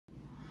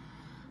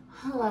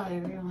Hello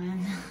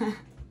everyone.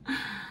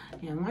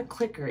 Yeah, my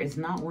clicker is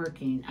not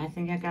working. I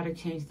think I gotta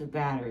change the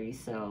battery,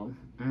 so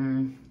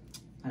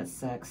that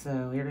sucks.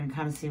 So you're gonna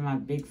kind of see my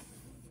big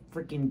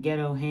freaking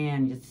ghetto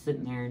hand just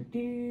sitting there.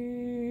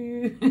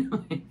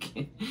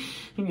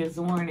 Just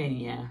warning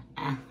you.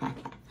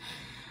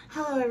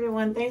 Hello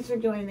everyone, thanks for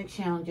joining the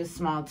channel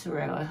Justsmile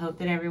Tarot. I hope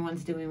that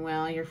everyone's doing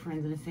well, your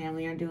friends and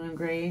family are doing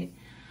great.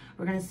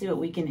 We're gonna see what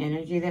weekend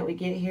energy that we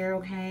get here,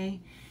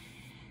 okay?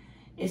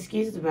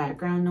 Excuse the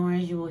background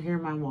noise. You will hear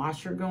my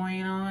washer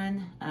going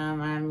on.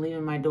 I'm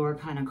leaving my door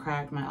kind of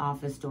cracked, my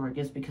office door,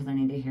 just because I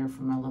need to hear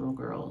from my little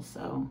girl.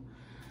 So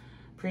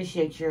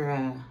appreciate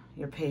your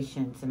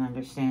patience and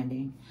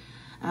understanding.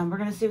 We're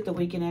going to see what the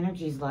weekend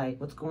energy is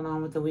like. What's going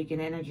on with the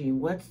weekend energy?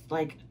 What's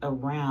like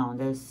around?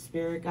 Those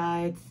spirit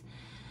guides.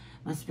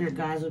 My spirit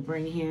guides would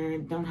bring here.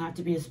 Don't have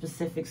to be a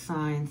specific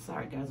sign.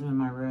 Sorry guys, I'm in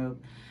my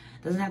robe.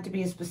 Doesn't have to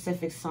be a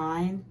specific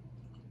sign.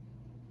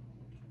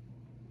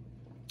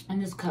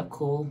 And this cup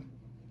cool.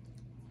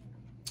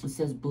 It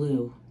says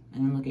blue.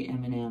 And then look at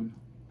Eminem.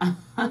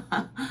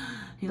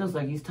 He looks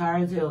like he's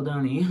tired as hell,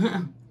 don't he?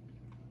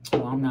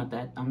 Well, I'm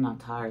not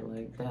tired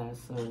like that,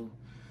 so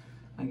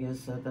I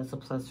guess that's a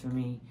plus for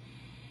me.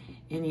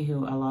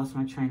 Anywho, I lost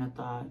my train of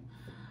thought.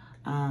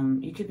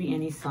 You could be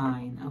any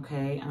sign,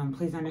 okay?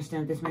 Please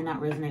understand this may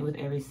not resonate with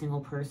every single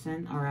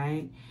person, all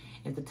right?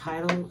 If the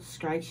title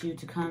strikes you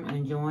to come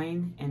and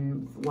join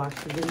and watch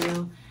the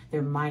video,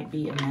 there might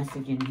be a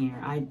message in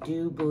here. I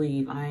do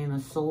believe, I am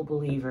a soul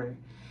believer,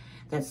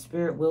 that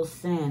Spirit will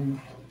send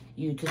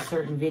you to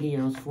certain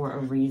videos for a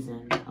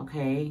reason,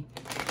 okay?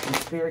 Your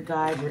spirit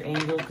guide, your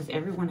angels, because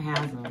everyone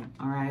has them,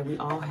 all right? We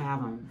all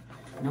have them.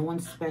 No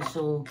one's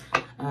special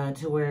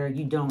to where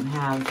you don't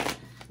have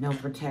no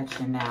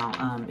protection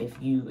now.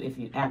 If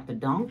you act a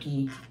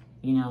donkey,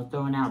 you know,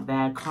 throwing out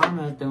bad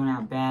karma, throwing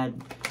out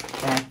bad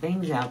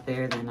things out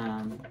there,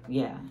 then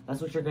yeah,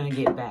 that's what you're gonna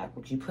get back.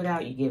 What you put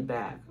out, you get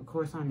back. Of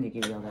course, I'm gonna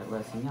give you all that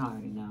lesson. Y'all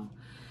already know.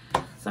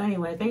 So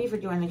anyway, thank you for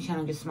joining the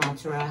channel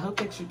Justsmile Tarot. I hope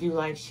that you do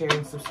like, share,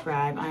 and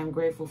subscribe. I am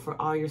grateful for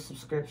all your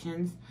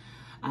subscriptions.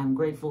 I'm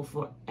grateful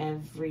for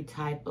every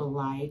type of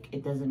like.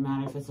 It doesn't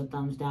matter if it's a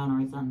thumbs down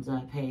or a thumbs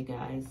up. Hey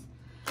guys,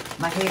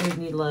 my haters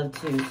need love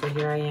too, so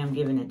here I am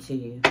giving it to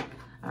you.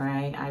 All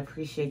right, I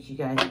appreciate you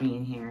guys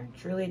being here.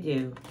 Truly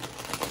do.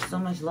 So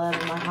much love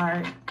in my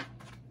heart.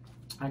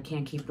 I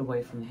can't keep it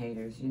away from the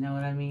haters. You know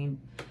what I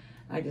mean?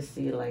 I just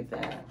see it like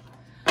that.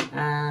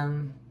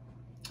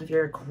 If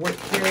you're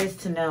curious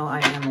to know,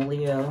 I am a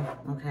Leo,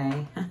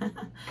 okay?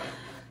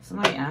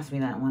 Somebody asked me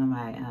that in one of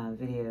my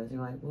videos. They're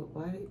like,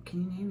 why,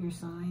 can you name your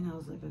sign? I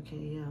was like, okay,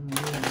 yeah, I'm a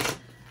Leo.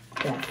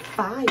 That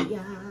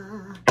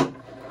fire.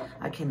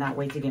 I cannot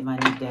wait to get my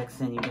new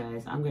decks in, you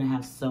guys. I'm going to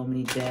have so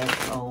many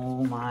decks.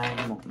 Oh, my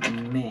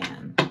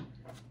man.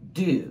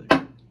 Dude,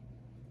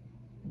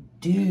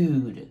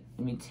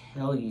 let me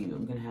tell you,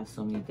 I'm going to have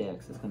so many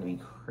decks. It's going to be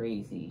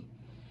crazy.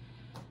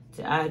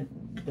 I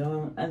think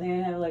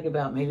I have like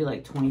about maybe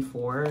like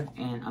 24,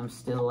 and I'm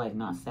still like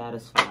not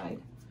satisfied.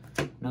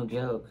 No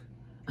joke.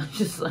 I'm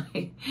just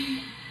like,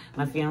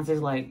 my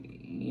fiance's like,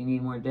 you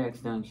need more decks,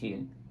 don't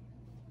you?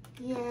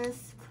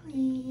 Yes,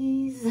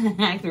 please.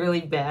 Act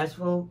really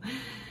bashful.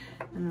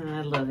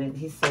 I love it.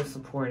 He's so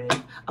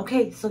supportive.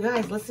 Okay, so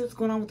guys, let's see what's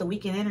going on with the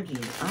weekend energy.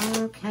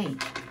 Okay.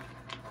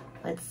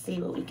 Let's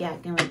see what we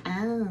got going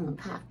on.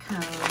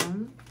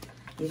 Popcorn.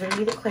 These are going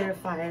to be the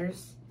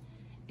clarifiers.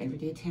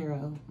 Everyday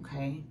tarot,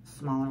 okay?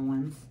 Smaller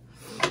ones.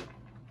 All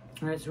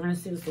right, so we're going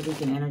to see what's the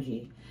weekend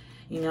energy.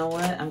 You know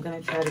what? I'm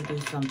going to try to do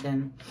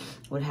something.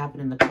 What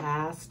happened in the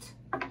past,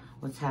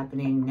 what's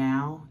happening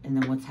now, and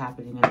then what's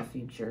happening in the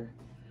future.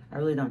 I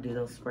really don't do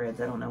those spreads.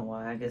 I don't know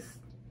why. I just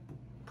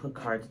put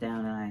cards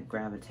down and I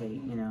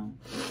gravitate, you know.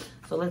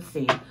 So let's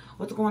see.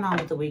 What's going on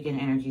with the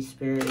weekend energy,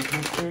 Spirit? If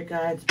my spirit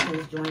guides,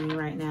 please join me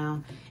right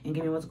now and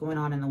give me what's going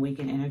on in the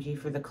weekend energy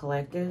for the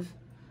collective.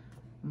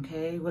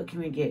 Okay, what can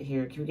we get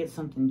here? Can we get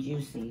something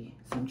juicy,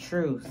 some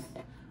truth?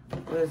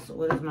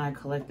 What is my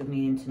collective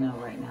needing to know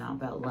right now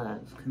about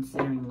love,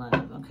 considering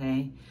love,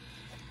 okay?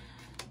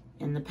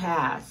 In the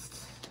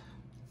past,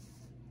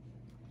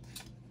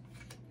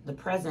 the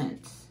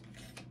present,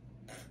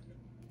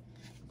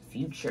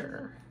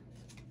 future.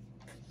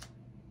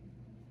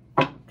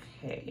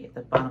 Okay, at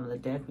the bottom of the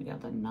deck, we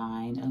got the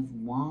Nine of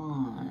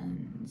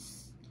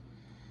Wands.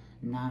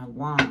 Nine of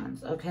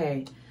Wands,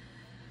 okay.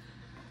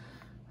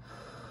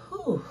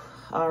 Whew.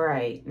 All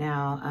right,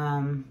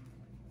 now,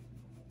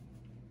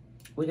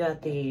 we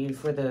got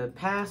for the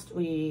past,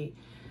 we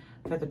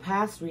have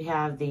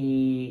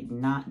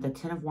the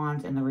Ten of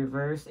Wands in the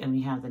reverse, and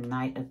we have the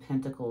Knight of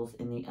Pentacles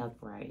in the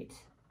upright,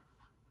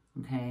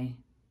 okay?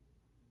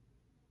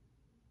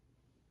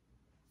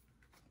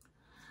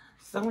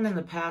 Someone in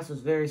the past was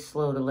very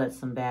slow to let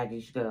some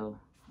baggage go,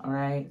 all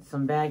right?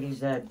 Some baggage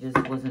that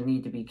just wasn't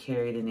need to be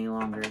carried any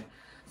longer.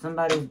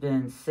 Somebody's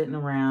been sitting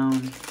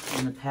around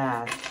in the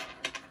past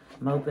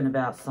moping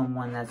about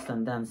someone that's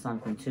done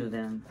something to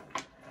them.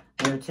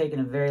 They're taking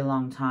a very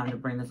long time to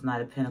bring this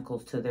Knight of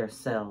Pentacles to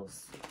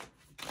themselves.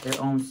 their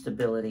own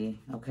stability,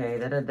 okay?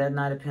 That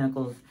Knight of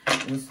Pentacles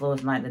is the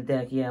slowest knight in the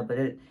deck, yeah, but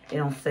it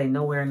don't say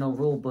nowhere in no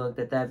rule book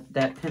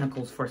that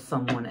Pentacle's for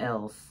someone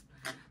else.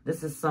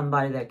 This is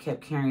somebody that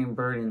kept carrying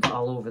burdens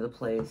all over the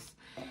place.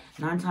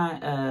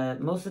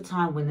 Most of the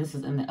time when this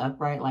is in the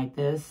upright like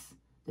this,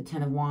 the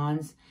Ten of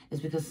Wands,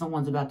 it's because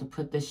someone's about to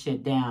put this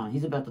shit down.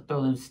 He's about to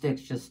throw them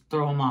sticks, just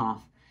throw them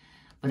off.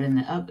 But in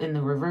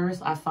the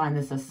reverse, I find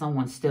this as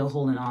someone still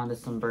holding on to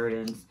some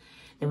burdens.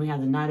 Then we have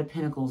the Knight of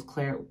Pentacles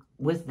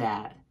with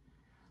that.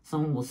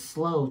 Someone was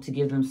slow to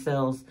give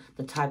themselves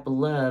the type of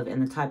love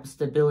and the type of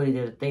stability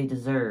that they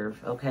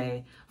deserve,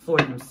 okay, for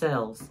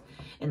themselves.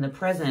 In the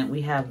present,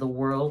 we have the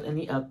World in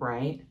the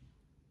upright,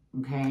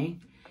 okay?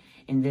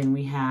 And then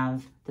we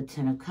have the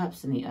Ten of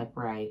Cups in the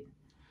upright.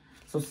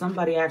 So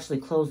somebody actually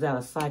closed out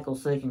a cycle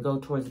so they can go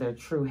towards their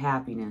true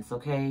happiness,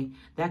 okay?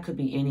 That could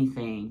be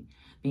anything.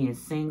 Being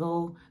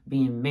single,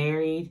 being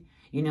married,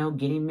 you know,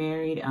 getting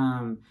married,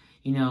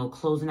 you know,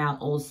 closing out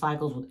old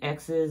cycles with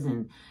exes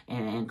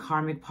and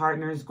karmic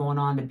partners, going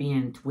on to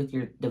being with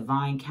your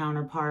divine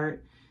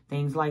counterpart,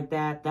 things like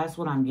that. That's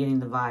what I'm getting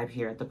the vibe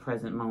here at the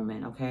present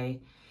moment, okay?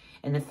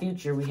 In the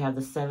future, we have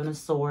the Seven of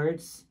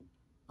Swords,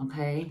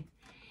 okay?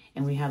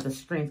 And we have the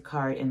Strength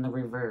card in the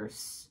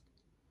reverse,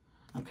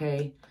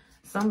 okay?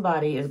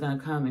 Somebody is going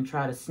to come and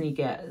try to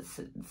somebody's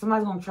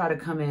going to try to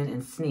come in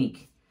and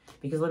sneak.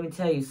 Because let me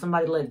tell you,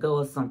 somebody let go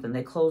of something.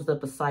 They closed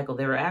up a cycle.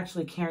 They were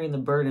actually carrying the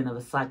burden of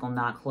a cycle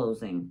not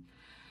closing.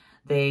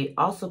 They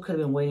also could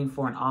have been waiting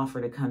for an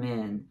offer to come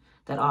in.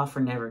 That offer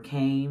never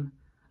came,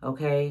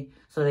 okay?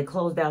 So they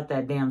closed out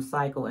that damn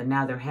cycle, and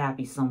now they're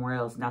happy somewhere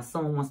else. Now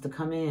someone wants to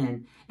come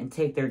in and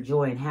take their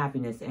joy and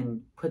happiness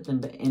and put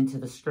them into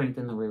the strength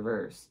in the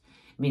reverse,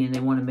 meaning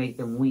they want to make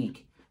them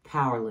weak,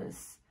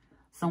 powerless.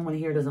 Someone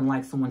here doesn't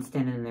like someone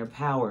standing in their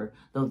power,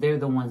 though they're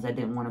the ones that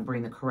didn't want to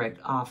bring the correct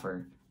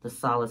offer. The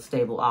solid,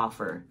 stable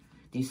offer.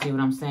 Do you see what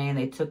I'm saying?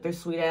 They took their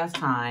sweet-ass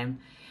time.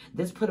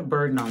 This put a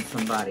burden on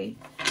somebody.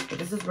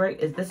 If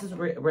this is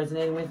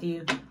resonating with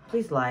you,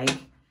 please like.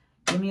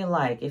 Give me a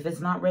like. If it's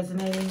not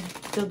resonating,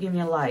 still give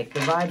me a like. The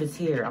vibe is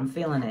here. I'm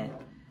feeling it.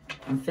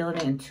 I'm feeling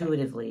it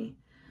intuitively.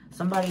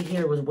 Somebody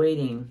here was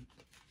waiting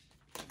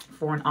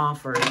for an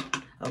offer,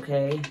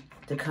 okay,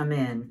 to come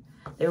in.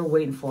 They were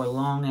waiting for a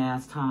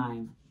long-ass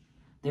time.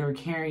 They were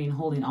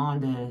holding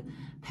on to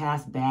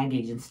past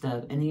baggage and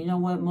stuff. And you know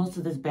what? Most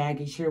of this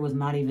baggage here was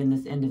not even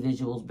this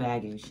individual's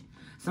baggage.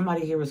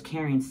 Somebody here was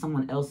carrying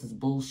someone else's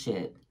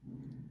bullshit.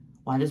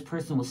 Why this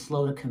person was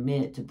slow to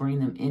commit to bring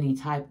them any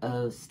type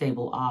of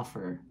stable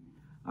offer.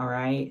 All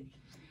right?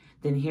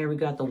 Then here we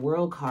got the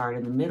World card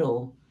in the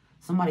middle.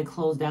 Somebody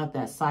closed out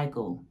that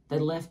cycle. They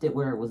left it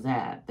where it was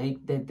at.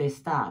 They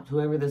stopped.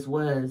 Whoever this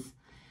was,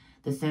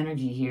 this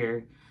energy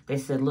here, they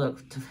said,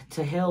 look,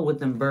 to hell with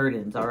them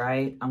burdens, all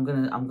right?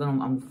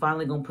 I'm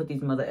finally gonna put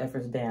these mother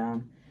effers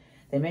down.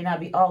 They may not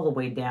be all the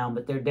way down,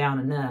 but they're down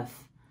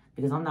enough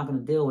because I'm not gonna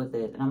deal with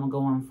it. And I'm gonna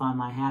go on and find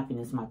my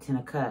happiness, my Ten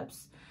of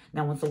Cups.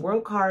 Now, once the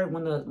World card,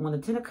 when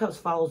the Ten of Cups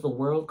follows the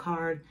World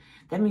card,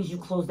 that means you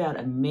closed out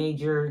a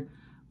major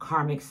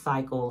karmic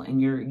cycle and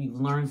you've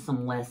learned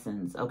some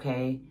lessons,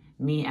 okay?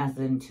 Me as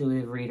the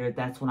intuitive reader,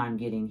 that's what I'm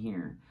getting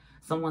here.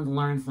 Someone's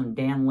learned some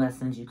damn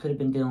lessons. You could have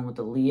been dealing with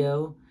the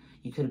Leo.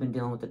 You could have been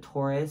dealing with a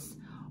Taurus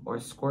or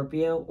a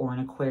Scorpio or an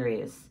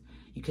Aquarius.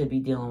 You could be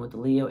dealing with the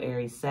Leo,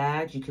 Aries,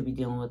 Sag. You could be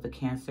dealing with the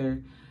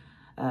Cancer,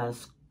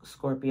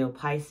 Scorpio,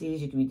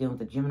 Pisces. You could be dealing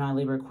with the Gemini,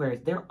 Libra,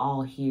 Aquarius. They're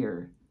all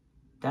here.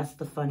 That's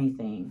the funny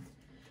thing.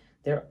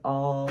 They're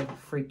all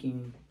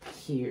freaking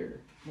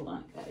here. Hold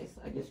on, guys.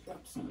 I just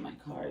dropped some of my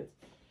cards.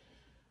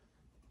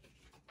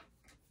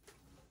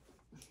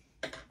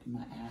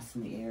 My ass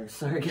in the air.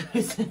 Sorry,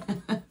 guys.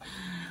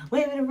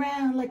 Wave it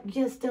around like you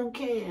just don't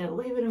care.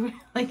 Wave it around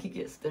like you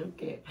just don't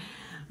care.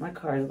 My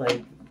card's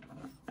like,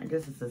 I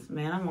guess it's this,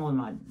 man, I'm on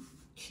my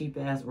cheap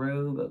ass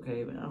robe,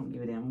 okay, but I don't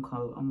give a damn. I'm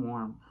cold. I'm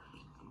warm.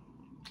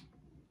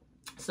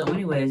 So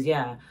anyways,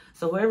 yeah.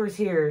 So whoever's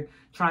here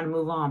trying to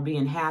move on,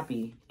 being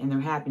happy in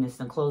their happiness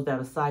and closed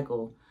out a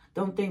cycle,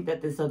 don't think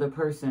that this other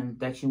person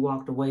that you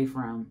walked away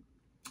from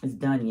is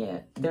done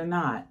yet. They're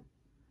not.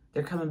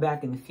 They're coming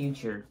back in the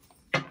future.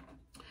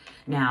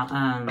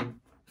 Now,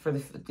 for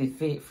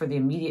the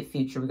immediate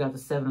future, we got the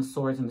Seven of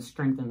Swords and the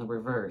Strength in the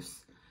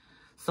reverse.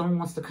 Someone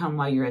wants to come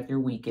while you're at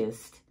your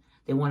weakest.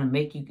 They want to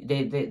make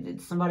you,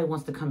 somebody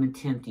wants to come and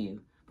tempt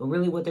you. But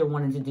really what they're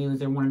wanting to do is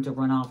they're wanting to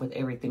run off with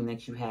everything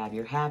that you have.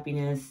 Your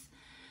happiness,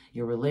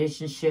 your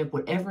relationship,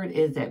 whatever it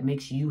is that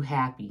makes you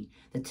happy.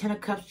 The Ten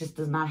of Cups just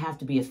does not have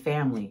to be a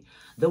family.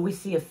 Though we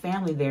see a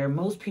family there,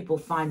 most people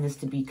find this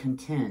to be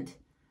content,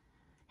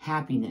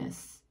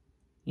 happiness.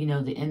 You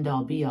know, the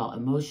end-all, be-all,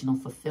 emotional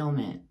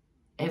fulfillment,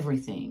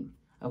 everything,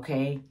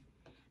 okay?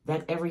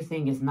 That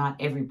everything is not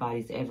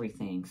everybody's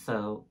everything.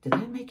 So, did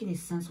that make any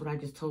sense what I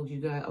just told you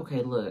guys?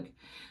 Okay, look.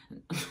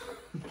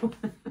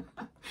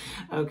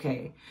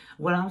 Okay,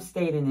 what I'm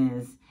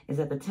stating is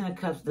that the Ten of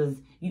Cups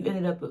you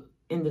ended up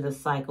into the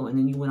cycle and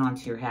then you went on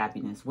to your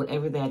happiness,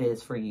 whatever that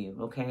is for you,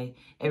 okay?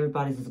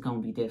 Everybody's is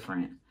going to be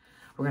different.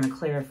 We're going to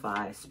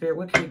clarify. Spirit,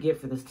 what can we get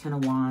for this Ten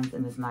of Wands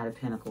and this Knight of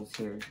Pentacles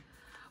here?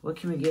 What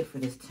can we get for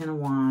this Ten of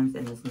Wands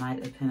and this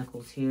Knight of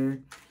Pentacles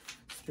here?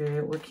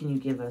 Spirit, what can you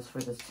give us for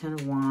this Ten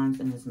of Wands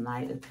and this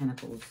Knight of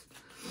Pentacles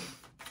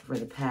for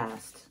the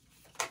past?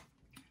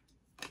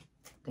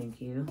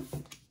 Thank you.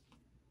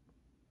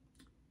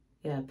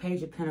 Yeah,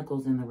 Page of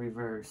Pentacles in the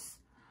reverse.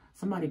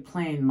 Somebody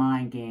playing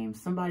mind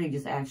games. Somebody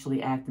just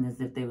actually acting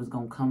as if they was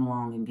going to come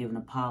along and give an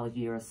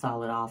apology or a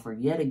solid offer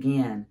yet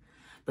again.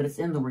 But it's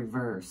in the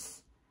reverse.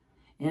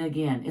 And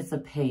again, it's a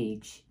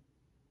page.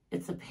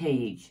 It's a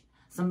page.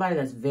 Somebody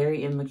that's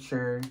very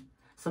immature.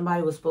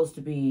 Somebody was supposed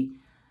to be...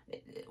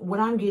 What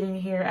I'm getting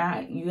here,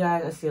 you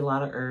guys, I see a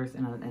lot of earth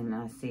and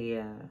I see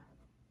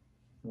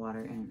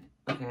water. And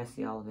okay, I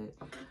see all of it.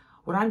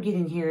 What I'm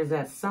getting here is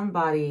that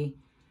somebody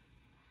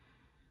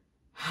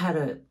had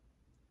a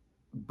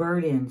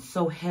burden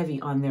so heavy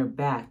on their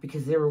back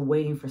because they were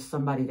waiting for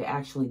somebody to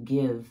actually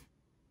give,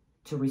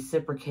 to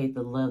reciprocate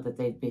the love that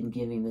they've been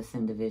giving this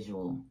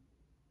individual.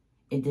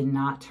 It did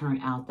not turn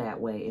out that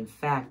way. In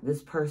fact,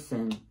 this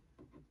person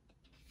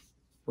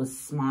was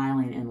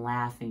smiling and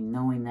laughing,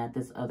 knowing that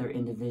this other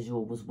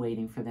individual was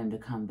waiting for them to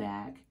come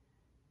back.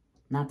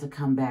 Not to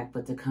come back,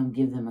 but to come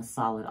give them a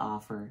solid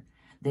offer.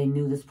 They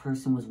knew this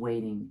person was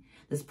waiting.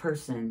 This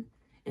person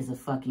is a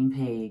fucking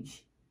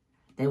page.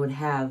 They would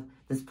have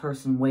this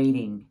person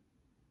waiting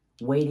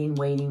for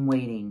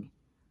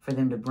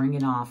them to bring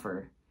an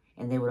offer.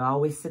 And they would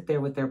always sit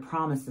there with their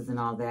promises and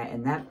all that.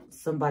 And that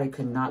somebody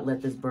could not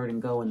let this burden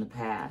go in the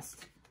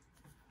past.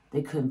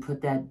 They couldn't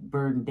put that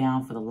burden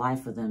down for the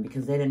life of them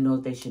because they didn't know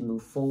if they should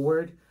move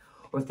forward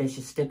or if they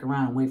should stick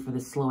around and wait for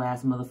this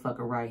slow-ass motherfucker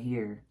right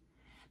here.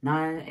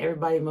 Now,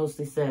 everybody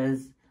mostly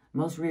says,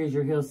 most readers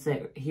you'll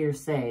hear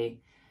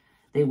say,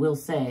 they will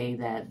say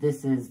that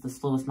this is the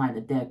slowest knight in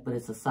the deck, but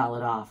it's a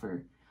solid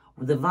offer.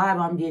 The vibe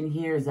I'm getting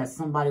here is that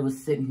somebody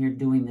was sitting here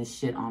doing this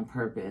shit on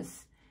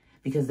purpose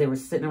because they were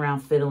sitting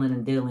around fiddling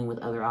and dealing with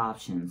other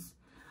options.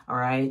 All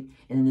right?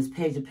 And in this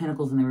Page of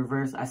Pentacles in the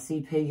reverse, I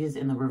see pages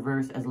in the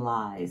reverse as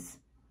lies.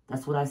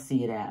 That's what I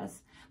see it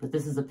as. But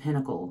this is a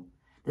pentacle.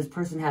 This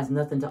person has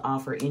nothing to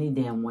offer any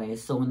damn way.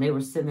 So when they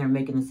were sitting there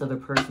making this other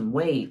person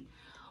wait,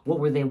 what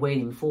were they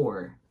waiting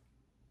for?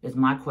 Is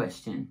my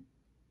question.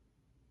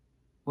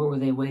 What were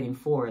they waiting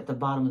for? At the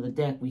bottom of the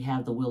deck, we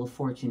have the Wheel of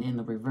Fortune in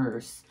the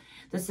reverse.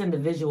 This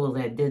individual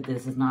that did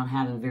this is not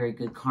having very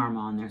good karma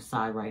on their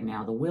side right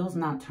now. The wheel's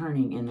not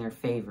turning in their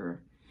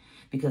favor.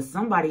 Because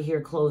somebody here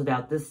closed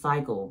out this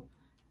cycle.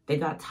 They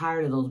got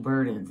tired of those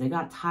burdens. They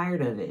got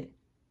tired of it.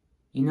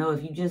 You know,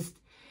 if you just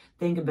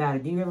think about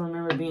it. Do you ever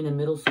remember being in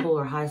middle school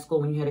or high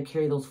school when you had to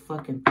carry those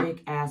fucking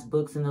thick-ass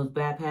books in those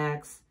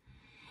backpacks?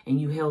 And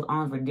you held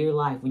on for dear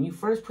life. When you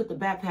first put the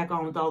backpack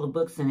on with all the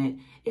books in it,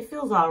 it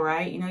feels all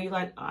right. You know, you're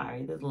like, all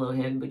right, that's a little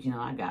heavy, but, you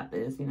know, I got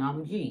this. You know,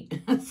 I'm a G.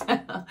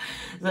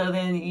 so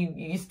then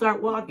you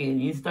start walking.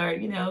 You start,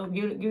 you know,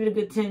 give it a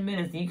good 10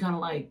 minutes. And you kind of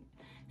like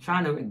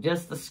trying to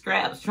adjust the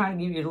straps, trying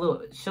to give your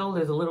little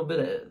shoulders a little bit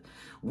of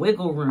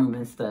wiggle room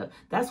and stuff.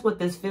 That's what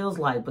this feels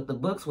like. But the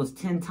books was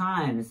 10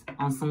 times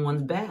on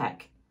someone's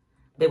back.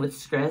 They would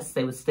stress.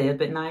 They would stay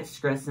up at night,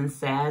 stressing,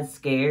 sad,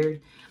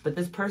 scared. But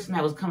this person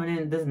that was coming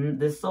in,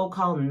 this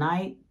so-called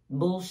night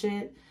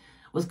bullshit,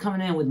 was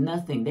coming in with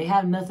nothing. They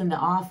have nothing to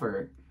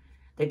offer.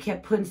 They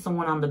kept putting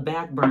someone on the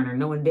back burner,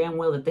 knowing damn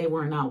well that they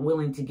were not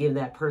willing to give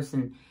that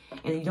person.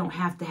 And you don't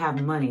have to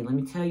have money. Let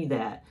me tell you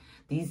that.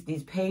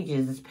 These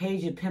pages, this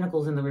Page of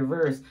Pentacles in the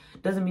reverse,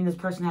 doesn't mean this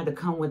person had to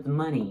come with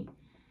money.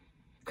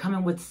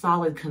 Coming with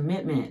solid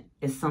commitment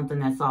is something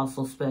that's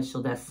also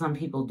special that some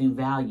people do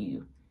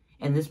value.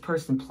 And this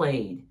person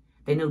played.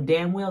 They know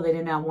damn well they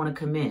did not want to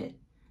commit.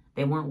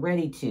 They weren't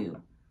ready to,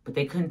 but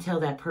they couldn't tell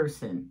that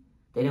person.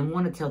 They didn't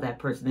want to tell that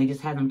person. They just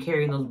had them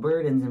carrying those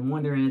burdens and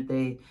wondering if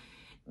they,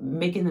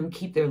 making them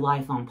keep their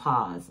life on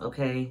pause,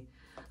 okay?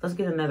 Let's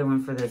get another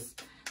one for this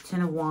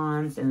Ten of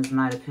Wands and this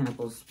Knight of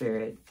Pentacles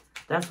spirit.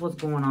 That's what's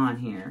going on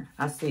here.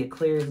 I see it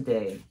clear as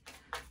day.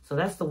 So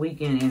that's the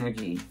weekend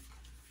energy.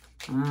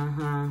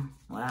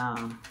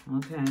 Wow.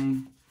 Okay.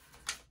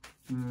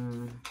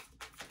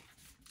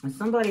 And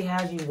somebody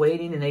has you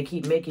waiting and they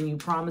keep making you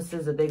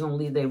promises that they're going to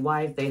leave their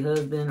wife, their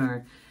husband,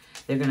 or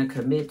they're going to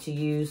commit to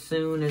you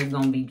soon. It's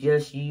going to be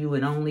just you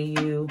and only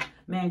you.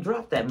 Man,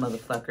 drop that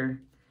motherfucker.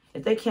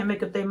 If they can't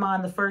make up their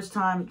mind the first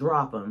time,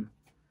 drop them.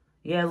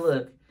 Yeah,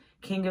 look.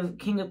 King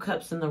of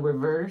Cups in the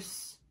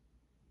reverse.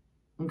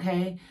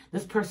 Okay?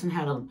 This person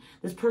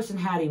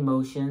had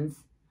emotions.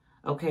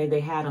 Okay,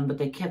 they had them, but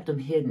they kept them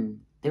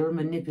hidden. They were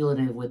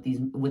manipulative with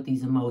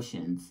these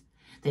emotions.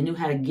 They knew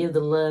how to give the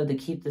love to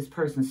keep this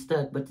person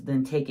stuck, but to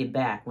then take it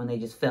back when they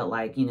just felt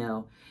like, you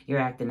know, you're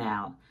acting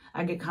out.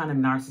 I get kind of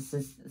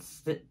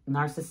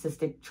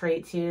narcissistic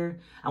traits here.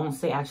 I won't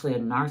say actually a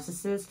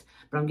narcissist,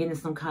 but I'm getting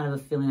some kind of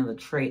a feeling of a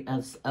trait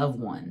of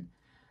one.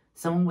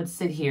 Someone would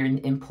sit here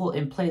and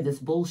play this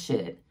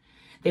bullshit.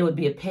 They would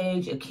be a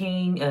page, a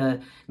king,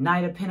 a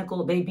knight of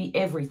pentacle. They'd be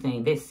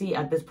everything. They see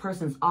this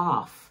person's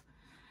off.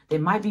 They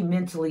might be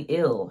mentally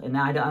ill. And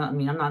I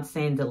mean, I'm not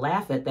saying to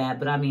laugh at that,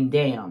 but I mean,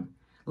 damn.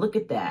 Look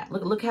at that.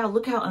 Look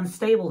how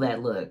unstable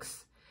that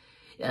looks.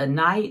 A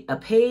knight, a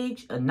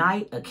page, a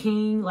knight, a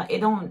king. Like,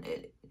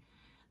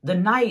 the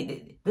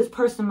knight, this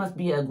person must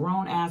be a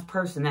grown-ass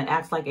person that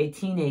acts like a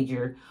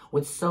teenager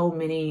with so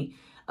many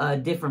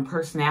different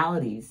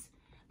personalities.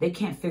 They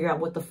can't figure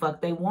out what the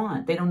fuck they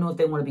want. They don't know if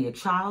they want to be a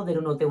child. They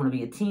don't know if they want to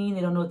be a teen.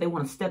 They don't know if they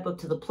want to step up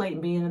to the plate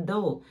and be an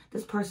adult.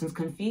 This person's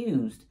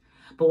confused.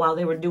 But while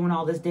they were doing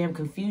all this damn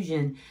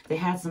confusion, they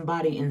had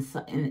somebody in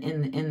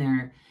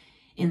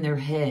their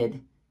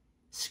head,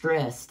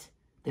 stressed,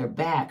 their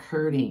back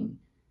hurting,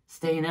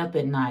 staying up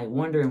at night,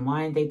 wondering,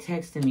 why aren't they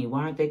texting me?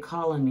 Why aren't they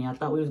calling me? I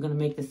thought we was going to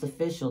make this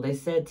official. They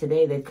said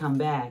today they'd come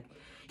back.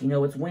 You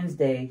know, it's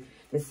Wednesday.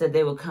 They said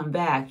they would come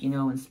back, you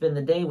know, and spend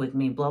the day with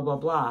me, blah, blah,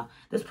 blah.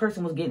 This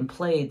person was getting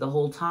played the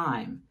whole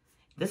time.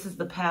 This is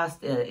the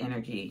past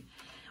energy.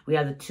 We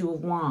have the Two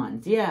of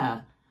Wands.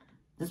 Yeah.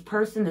 This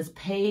person, this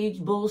page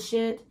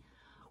bullshit,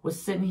 was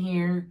sitting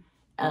here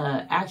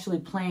actually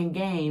playing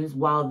games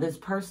while this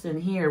person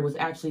here was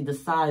actually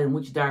deciding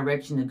which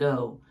direction to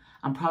go.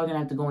 I'm probably going to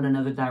have to go in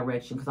another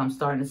direction because I'm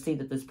starting to see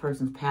that this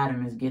person's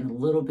pattern is getting a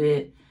little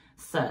bit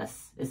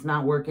sus. It's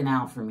not working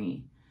out for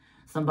me.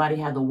 Somebody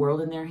had the world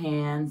in their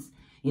hands.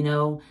 You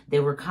know, they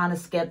were kind of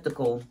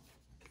skeptical.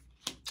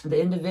 The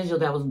individual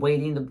that was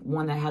waiting, the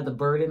one that had the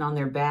burden on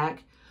their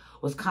back,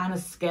 was kind of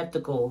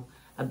skeptical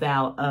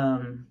about,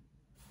 God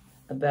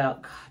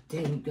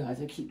dang you guys,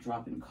 I keep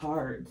dropping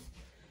cards.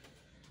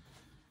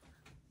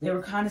 They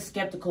were kind of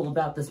skeptical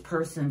about this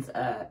person's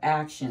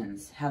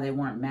actions, how they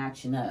weren't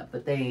matching up.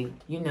 But they,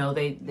 you know,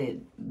 they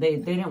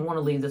didn't want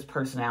to leave this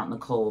person out in the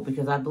cold,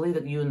 because I believe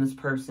that you and this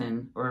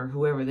person, or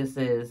whoever this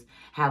is,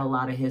 have a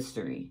lot of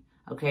history.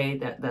 Okay,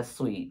 that's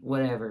sweet,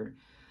 whatever.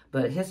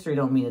 But history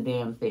don't mean a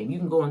damn thing. You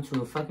can go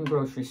into a fucking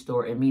grocery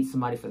store and meet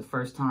somebody for the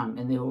first time,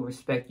 and they will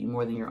respect you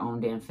more than your own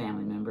damn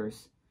family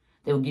members.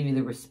 They will give you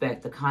the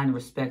respect, the kind of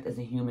respect as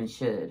a human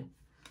should.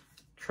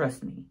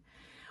 Trust me.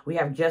 We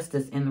have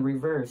Justice in the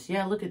reverse.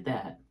 Yeah, look at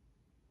that.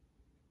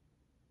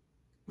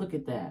 Look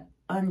at that.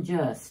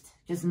 Unjust.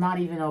 Just not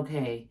even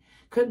okay.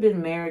 Could have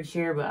been marriage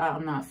here, but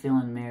I'm not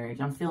feeling marriage.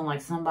 I'm feeling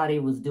like somebody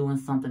was doing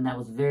something that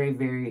was very,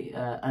 very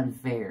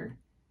unfair.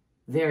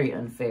 Very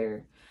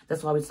unfair.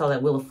 That's why we saw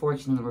that Wheel of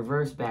Fortune in the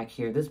reverse back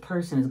here. This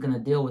person is going to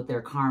deal with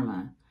their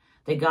karma.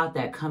 They got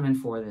that coming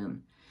for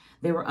them.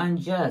 They were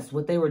unjust.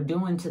 What they were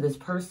doing to this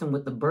person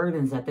with the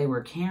burdens that they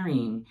were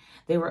carrying,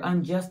 they were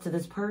unjust to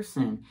this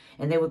person.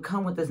 And they would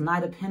come with this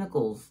Knight of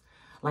Pentacles.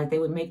 Like, they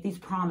would make these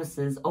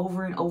promises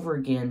over and over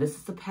again. This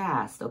is the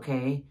past,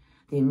 okay?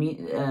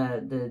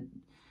 How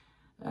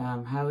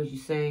would you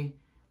say?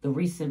 The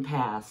recent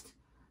past.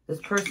 This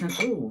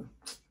person,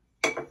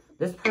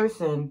 this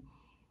person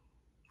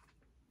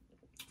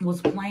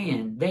was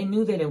playing. They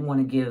knew they didn't want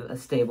to give a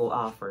stable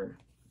offer.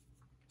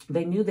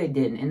 They knew they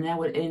didn't, and that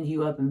would end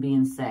you up in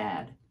being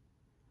sad.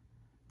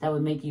 That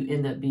would make you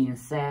end up being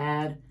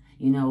sad,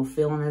 you know,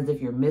 feeling as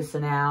if you're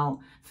missing out,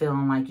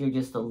 feeling like you're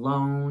just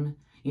alone.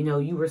 You know,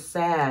 you were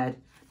sad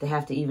to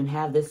have to even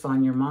have this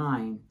on your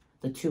mind,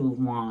 the Two of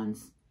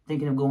Wands,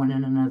 thinking of going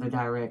in another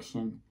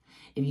direction.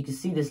 If you can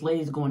see, this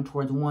lady's going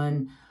towards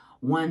one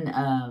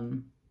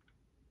wand,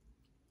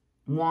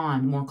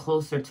 more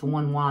closer to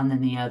one wand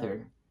than the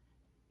other.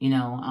 You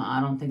know,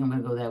 I don't think I'm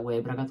going to go that way,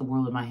 but I got the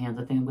world in my hands.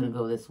 I think I'm going to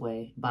go this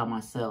way by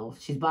myself.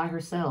 She's by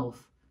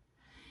herself.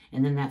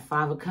 And then that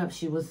Five of Cups,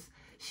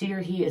 she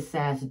or he is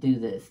sad to do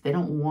this. They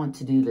don't want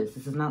to do this.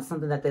 This is not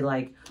something that they,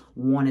 like,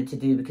 wanted to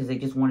do because they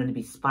just wanted to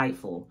be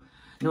spiteful.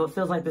 No, it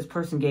feels like this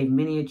person gave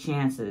many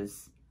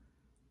chances.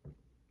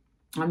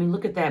 I mean,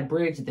 look at that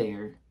bridge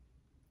there.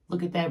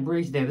 Look at that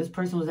bridge there. This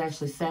person was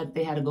actually sad that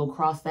they had to go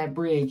cross that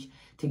bridge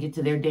to get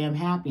to their damn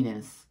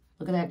happiness.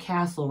 Look at that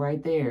castle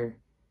right there.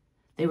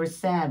 They were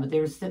sad, but they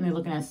were sitting there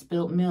looking at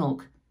spilt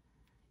milk.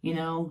 You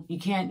know, you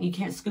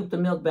can't scoop the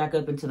milk back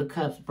up into the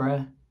cups,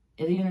 bruh.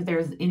 And even if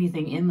there's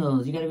anything in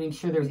those, you got to make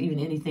sure there's even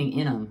anything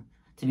in them,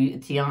 to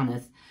be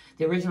honest.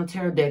 The original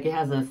tarot deck, it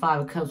has a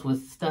Five of Cups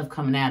with stuff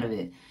coming out of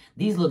it.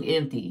 These look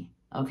empty,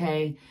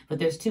 okay? But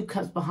there's two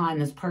cups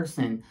behind this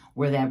person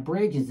where that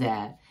bridge is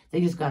at.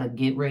 They just got to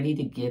get ready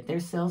to get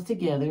themselves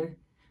together,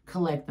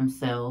 collect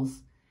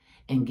themselves,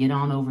 and get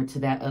on over to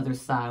that other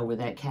side where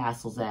that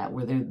castle's at,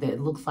 where it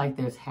looks like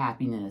there's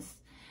happiness.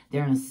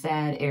 They're in a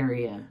sad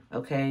area,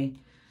 okay?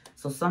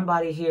 So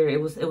somebody here, it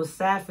was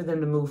sad for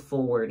them to move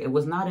forward. It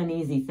was not an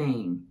easy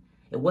thing.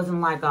 It wasn't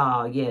like,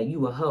 oh, yeah,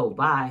 you a hoe,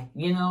 bye.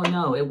 You know,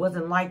 no, it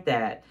wasn't like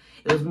that.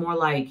 It was more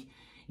like,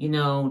 you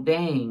know,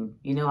 dang,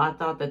 you know, I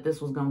thought that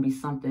this was going to be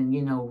something,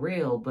 you know,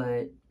 real,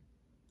 but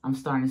I'm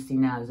starting to see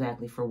now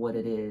exactly for what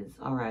it is.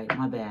 All right,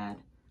 my bad.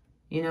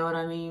 You know what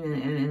I mean?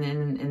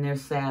 And they're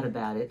sad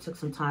about it. It took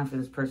some time for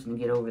this person to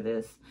get over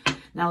this.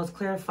 Now let's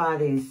clarify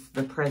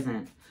the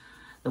present.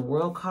 The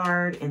World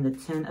card and the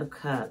Ten of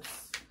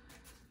Cups.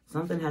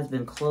 Something has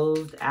been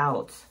closed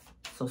out,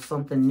 so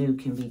something new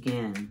can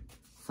begin.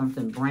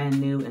 Something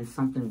brand new and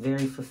something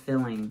very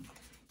fulfilling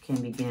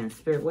can begin.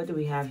 Spirit, what do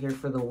we have here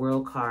for the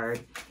World card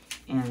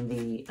and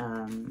the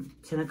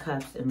Ten of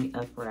Cups and the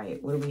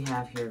Upright? What do we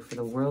have here for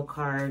the World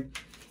card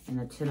And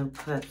the Ten of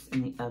Cups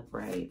in the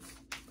upright.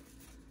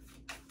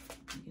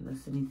 Give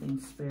us anything,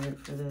 Spirit,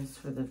 for this,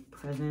 for the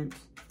present.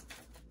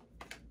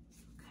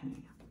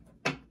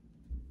 Okay.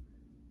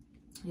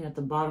 Yeah, at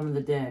the bottom of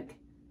the deck,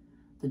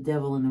 the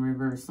Devil in the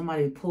reverse.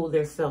 Somebody pulled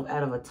themselves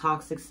out of a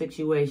toxic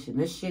situation.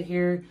 This shit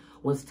here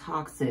was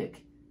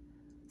toxic.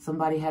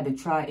 Somebody had to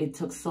try. It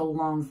took so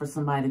long for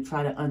somebody to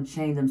try to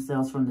unchain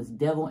themselves from this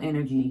devil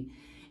energy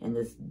and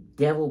this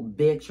devil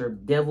bitch or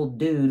devil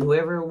dude,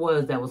 whoever it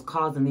was that was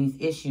causing these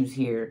issues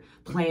here,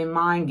 playing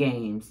mind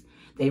games.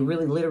 They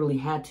really literally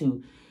had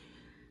to,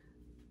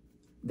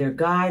 their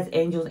guides,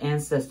 angels,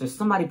 ancestors,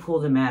 somebody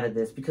pulled them out of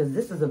this, because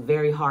this is a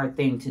very hard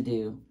thing to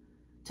do,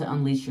 to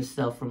unleash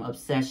yourself from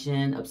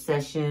obsession,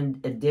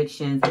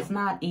 addictions. It's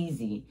not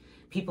easy.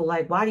 People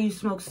like, why do you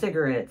smoke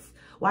cigarettes?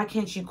 Why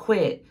can't you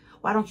quit?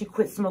 Why don't you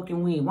quit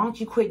smoking weed? Why don't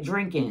you quit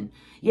drinking?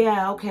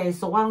 Yeah, okay,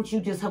 so why don't you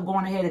just go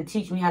on ahead and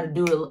teach me how to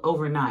do it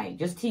overnight?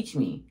 Just teach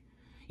me,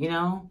 you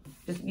know?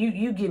 Just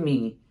you give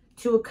me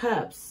 2 of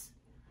Cups.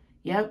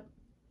 Yep.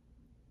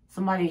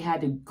 Somebody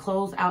had to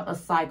close out a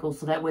cycle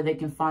so that way they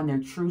can find their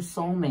true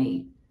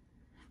soulmate.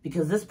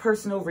 Because this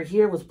person over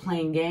here was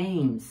playing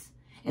games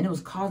and it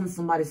was causing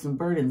somebody some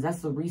burdens.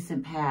 That's the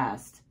recent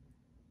past.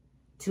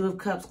 2 of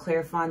Cups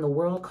clarifying the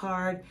World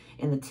card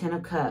and the 10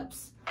 of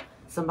Cups.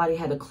 Somebody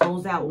had to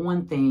close out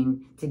one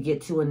thing to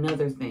get to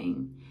another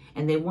thing.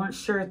 And they weren't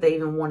sure if they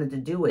even wanted to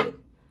do it.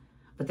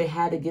 But they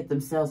had to get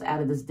themselves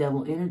out of this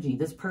devil energy.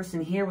 This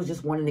person here was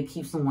just wanting to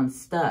keep someone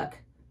stuck.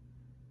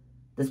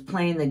 This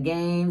playing the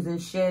games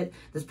and shit.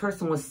 This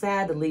person was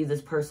sad to leave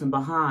this person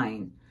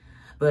behind.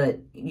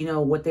 But, you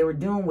know, what they were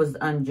doing was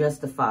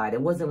unjustified.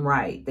 It wasn't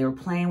right. They were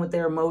playing with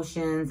their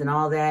emotions and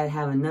all that,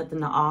 having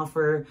nothing to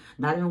offer,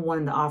 not even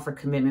wanting to offer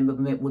commitment,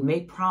 but would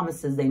make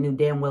promises they knew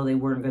damn well they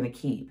weren't going to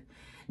keep.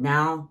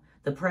 Now,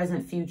 the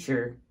present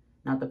future,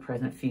 not the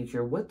present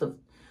future, what the,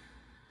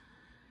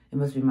 it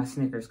must be my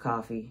Snickers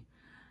coffee.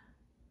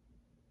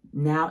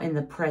 Now in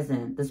the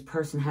present, this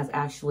person has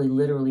actually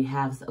literally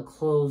has a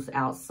closed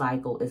out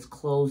cycle. It's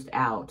closed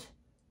out,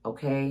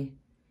 okay?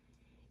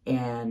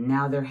 And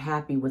now they're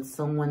happy with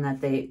someone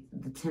that the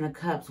 10 of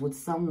Cups, with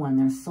someone,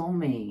 their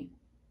soulmate.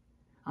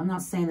 I'm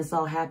not saying this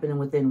all happening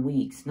within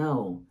weeks,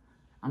 no.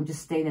 I'm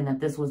just stating that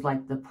this was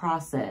like the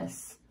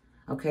process,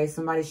 okay?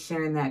 Somebody's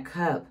sharing that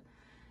cup.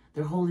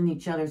 They're holding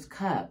each other's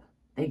cup.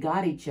 They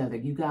got each other.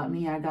 You got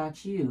me, I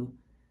got you.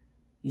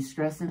 You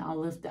stressing,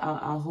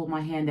 I'll hold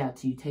my hand out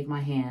to you. Take my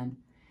hand.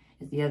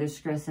 If the other's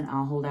stressing,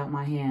 I'll hold out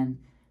my hand.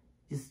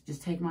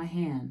 Just take my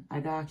hand.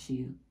 I got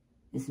you.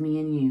 It's me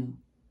and you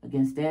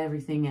against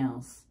everything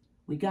else.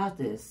 We got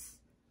this.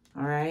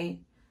 All right?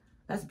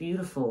 That's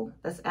beautiful.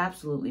 That's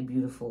absolutely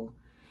beautiful.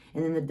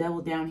 And then the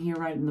Devil down here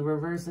right in the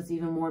reverse, that's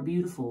even more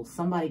beautiful.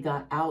 Somebody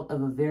got out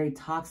of a very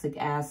toxic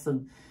ass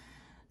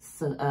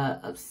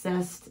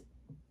obsessed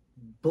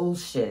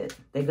bullshit.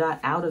 They got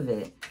out of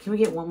it. Can we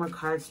get one more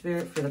card,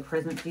 Spirit, for the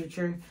present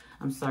future?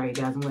 I'm sorry,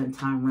 guys. I'm letting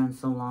time run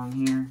so long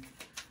here.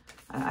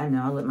 I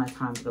know I let my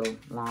time go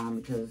long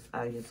because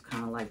I just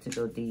kind of like to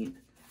go deep.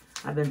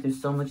 I've been through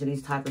so much of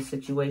these type of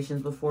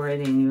situations before. It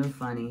ain't even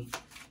funny.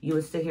 You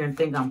would sit here and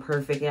think I'm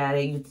perfect at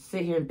it. You'd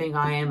sit here and think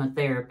I am a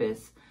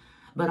therapist.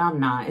 But I'm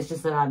not. It's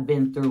just that I've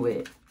been through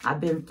it.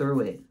 I've been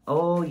through it.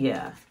 Oh,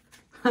 yeah.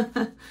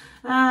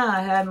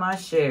 I had my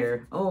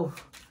share. Oh,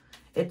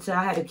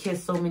 I had to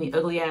kiss so many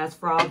ugly ass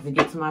frogs to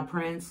get to my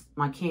prince,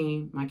 my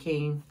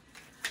king.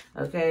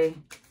 Okay,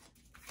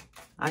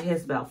 I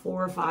hissed about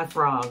 4 or 5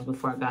 frogs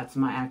before I got to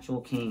my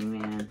actual king.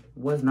 Man,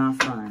 was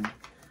not fun.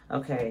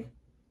 Okay,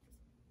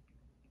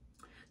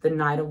 the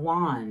Knight of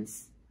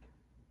Wands.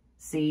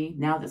 See,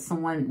 now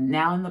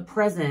in the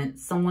present,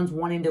 someone's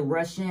wanting to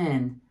rush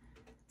in.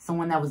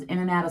 Someone that was in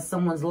and out of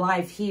someone's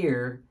life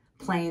here,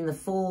 playing the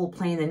fool,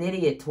 playing an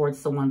idiot towards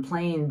someone,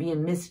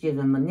 being mischievous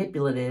and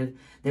manipulative.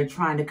 They're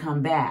trying to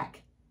come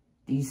back.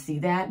 Do you see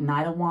that?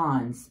 Knight of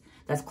Wands.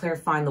 That's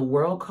clarifying the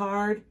World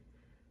card.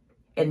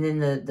 And then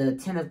the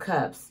 10 of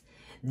Cups.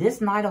 This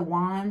Knight of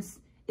Wands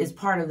is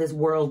part of this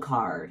World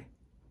card.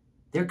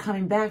 They're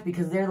coming back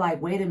because they're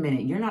like, wait a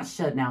minute, you're not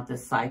shutting out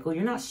this cycle.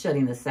 You're not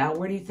shutting this out.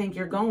 Where do you think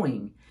you're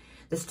going?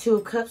 This 2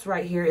 of Cups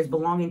right here is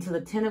belonging to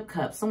the 10 of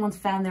Cups. Someone's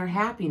found their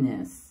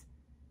happiness.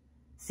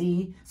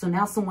 See? So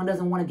now someone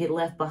doesn't want to get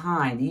left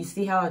behind. Do you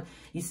see how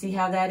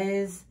that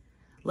is?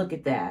 Look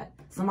at that.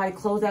 Somebody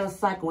closed out a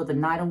cycle with the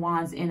Knight of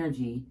Wands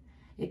energy.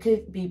 It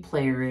could be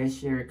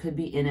playerish or it could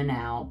be in and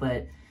out,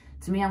 but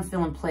to me, I'm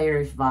feeling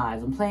playerish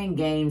vibes. I'm playing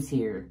games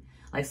here.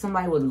 Like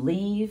somebody would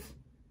leave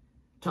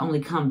to only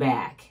come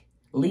back.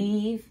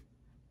 Leave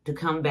to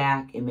come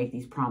back and make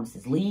these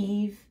promises.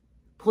 Leave,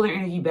 pull their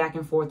energy back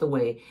and forth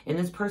away. And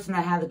this person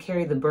that had to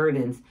carry the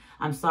burdens,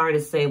 I'm sorry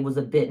to say, was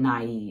a bit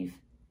naive.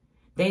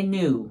 They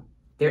knew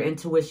their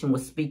intuition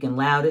was speaking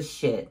loud as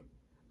shit,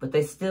 but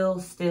they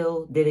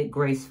still did it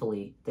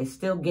gracefully. They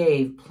still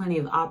gave plenty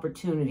of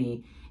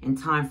opportunity and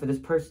time for this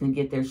person to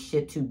get their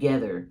shit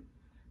together.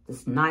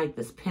 This knight,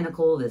 this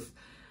pinnacle, this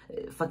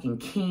fucking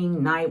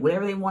king, knight,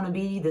 whatever they want to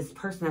be, this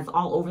person that's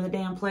all over the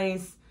damn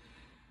place.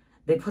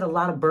 They put a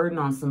lot of burden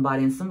on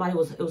somebody, and it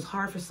was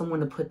hard for someone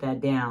to put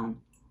that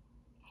down.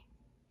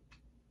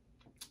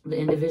 The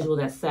individual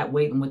that sat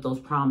waiting with those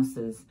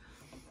promises.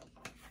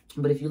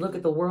 But if you look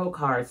at the World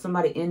card,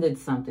 somebody ended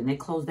something. They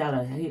closed out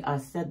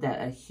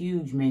a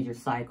huge major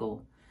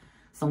cycle.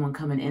 Someone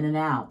coming in and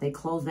out. They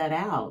closed that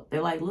out.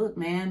 They're like, look,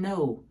 man,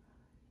 no.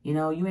 You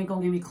know, you ain't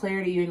going to give me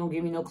clarity. You ain't going to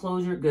give me no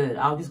closure. Good.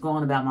 I'll just go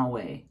on about my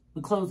way.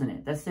 We're closing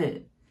it. That's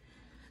it.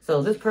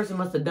 So this person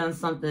must have done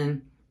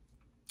something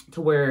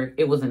to where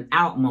it was an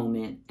out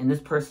moment and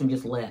this person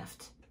just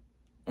left.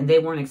 And they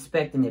weren't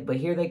expecting it. But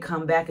here they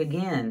come back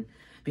again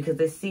because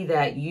they see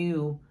that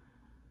you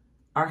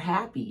are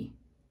happy.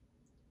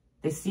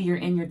 They see you're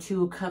in your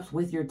 2 of Cups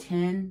with your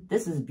 10.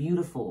 This is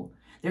beautiful.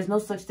 There's no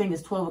such thing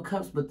as 12 of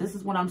Cups, but this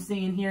is what I'm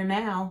seeing here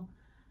now.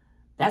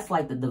 That's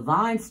like the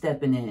divine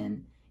stepping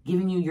in,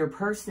 giving you your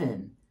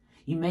person.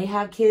 You may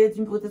have kids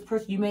with this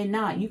person. You may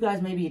not. You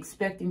guys may be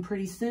expecting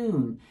pretty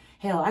soon.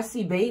 Hell, I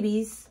see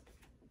babies.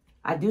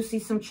 I do see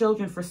some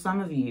children for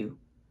some of you.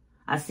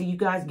 I see you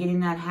guys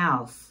getting that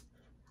house.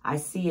 I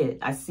see it.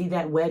 I see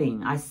that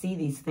wedding. I see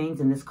these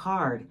things in this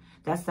card.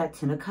 That's that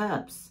 10 of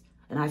Cups.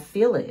 And I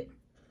feel it.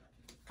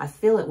 I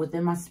feel it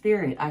within my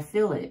spirit. I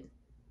feel it.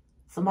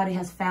 Somebody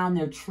has found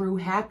their true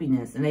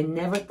happiness, and they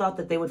never thought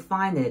that they would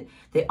find it.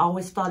 They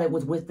always thought it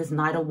was with this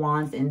Knight of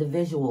Wands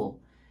individual.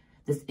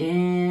 This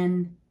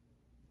in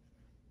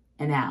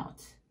and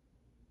out.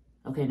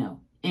 Okay,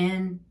 no.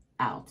 In,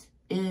 out.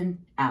 In,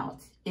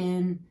 out.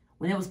 In,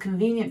 when it was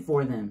convenient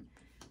for them.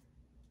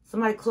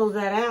 Somebody closed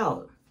that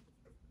out.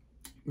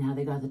 Now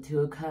they got the 2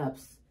 of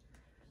Cups.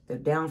 They're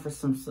down for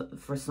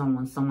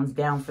someone. Someone's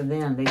down for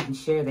them. They can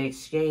share. They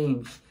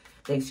exchange.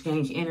 They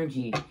exchange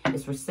energy.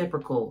 It's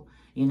reciprocal.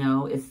 You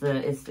know, it's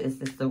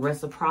the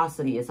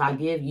reciprocity. It's I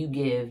give, you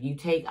give. You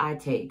take, I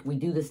take. We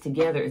do this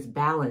together. It's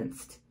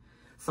balanced.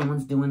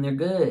 Someone's doing their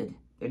good.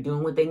 They're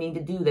doing what they need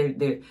to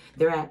do.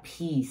 They're at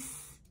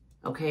peace.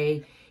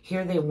 Okay?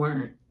 Here they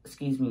weren't.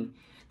 Excuse me.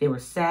 They were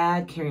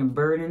sad, carrying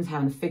burdens,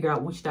 having to figure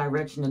out which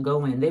direction to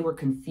go in. They were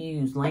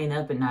confused, laying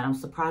up at night. I'm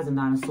surprised the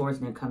 9 of Swords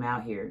didn't come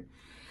out here.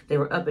 They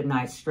were up at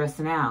night,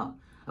 stressing out.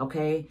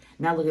 Okay?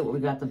 Now look at what we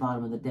got at the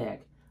bottom of the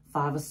deck.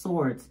 5 of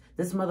Swords.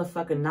 This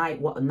motherfucking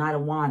Knight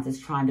of Wands is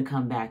trying to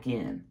come back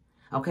in.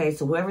 Okay,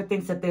 so whoever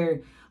thinks that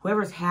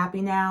whoever's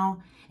happy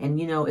now and,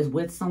 you know, is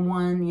with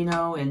someone, you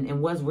know,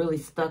 and was really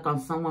stuck on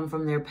someone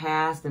from their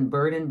past and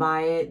burdened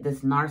by it, this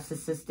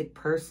narcissistic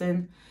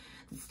person,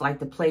 it's like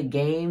to play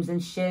games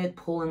and shit,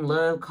 pulling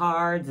love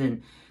cards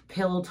and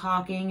pillow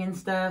talking and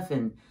stuff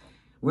and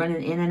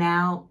running in and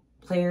out,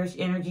 playerish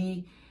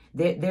energy.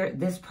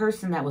 This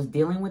person that was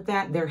dealing with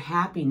that, they're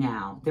happy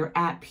now. They're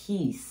at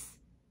peace.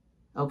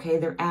 Okay,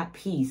 they're at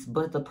peace,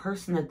 but the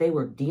person that they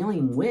were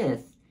dealing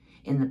with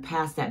in the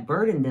past that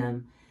burdened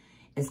them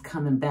is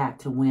coming back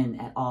to win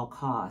at all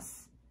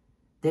costs.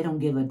 They don't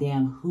give a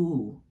damn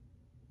who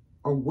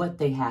or what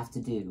they have to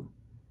do.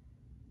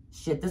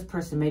 Shit, this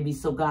person may be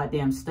so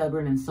goddamn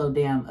stubborn and so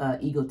damn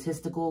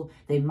egotistical,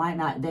 they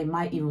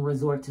might even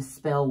resort to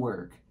spell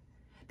work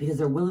because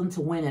they're willing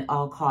to win at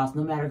all costs,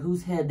 no matter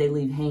whose head they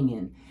leave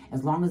hanging,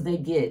 as long as they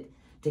get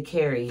to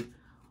carry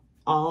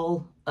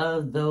all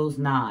of those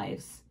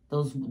knives.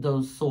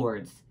 Those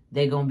swords,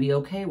 they're going to be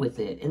okay with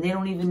it. And they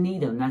don't even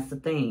need them. That's the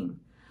thing.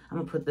 I'm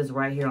going to put this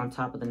right here on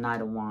top of the Knight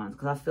of Wands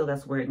because I feel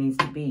that's where it needs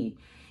to be.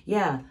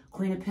 Yeah,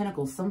 Queen of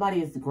Pentacles.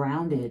 Somebody is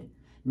grounded,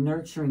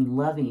 nurturing,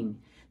 loving.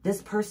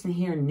 This person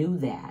here knew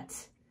that.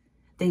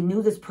 They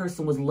knew this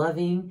person was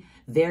loving,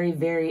 very,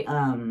 very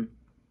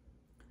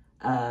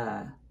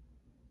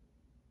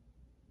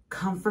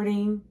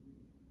comforting,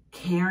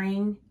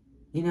 caring,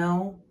 you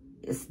know.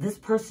 This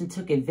person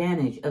took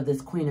advantage of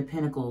this Queen of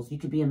Pentacles. You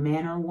could be a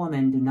man or a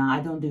woman. I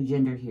don't do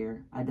gender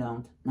here. I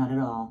don't. Not at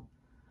all.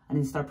 I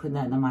need to start putting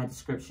that in my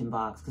description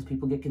box because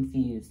people get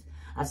confused.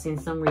 I've seen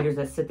some readers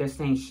that sit there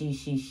saying she,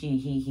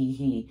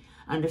 he.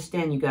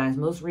 Understand, you guys,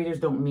 most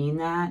readers don't mean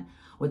that.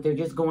 What they're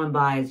just going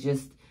by is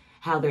just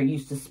how they're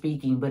used to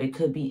speaking. But it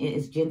could be,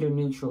 it's gender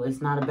neutral.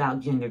 It's not about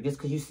gender. Just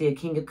because you see a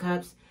King of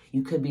Cups,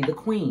 you could be the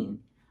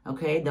Queen.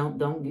 Okay?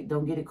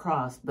 Don't get it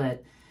crossed.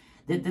 But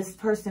this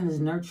person is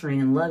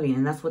nurturing and loving,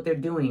 and that's what they're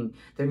doing.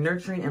 They're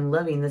nurturing and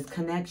loving this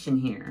connection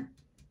here.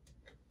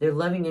 They're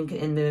loving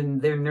and then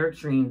they're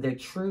nurturing their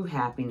true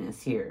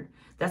happiness here.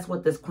 That's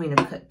what this Queen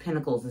of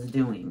Pentacles is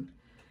doing.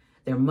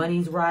 Their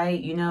money's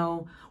right, you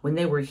know. When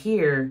they were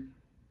here,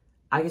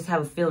 I just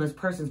have a feeling this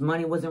person's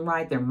money wasn't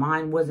right. Their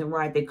mind wasn't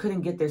right. They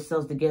couldn't get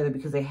themselves together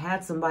because they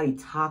had somebody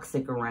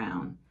toxic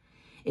around.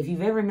 If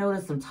you've ever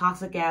noticed some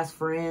toxic-ass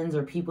friends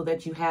or people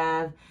that you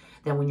have,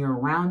 that when you're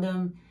around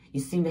them, you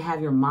seem to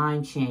have your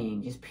mind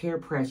change. It's peer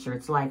pressure.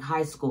 It's like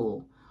high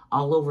school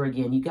all over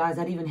again. You guys,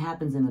 that even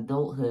happens in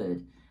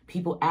adulthood.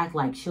 People act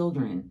like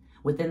children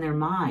within their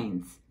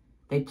minds.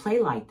 They play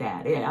like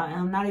that.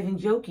 I'm not even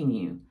joking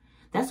you.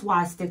 That's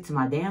why I stick to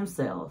my damn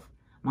self.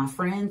 My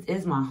friends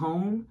is my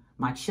home,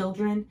 my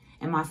children,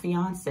 and my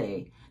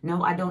fiance.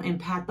 No, I don't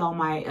impact all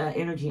my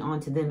energy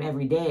onto them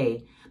every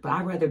day, but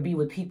I'd rather be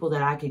with people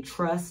that I could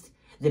trust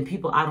than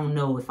people I don't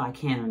know if I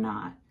can or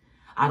not.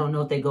 I don't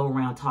know if they go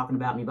around talking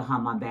about me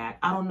behind my back.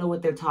 I don't know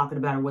what they're talking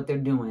about or what they're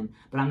doing,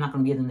 but I'm not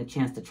going to give them the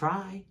chance to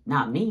try.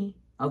 Not me.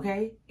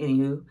 Okay?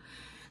 Anywho,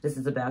 this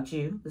is about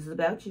you. This is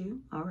about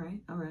you. All right.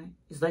 All right.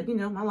 Just let me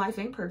know my life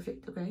ain't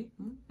perfect. Okay?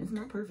 It's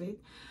not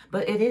perfect,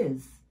 but it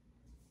is.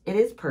 It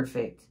is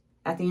perfect.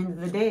 At the end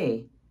of the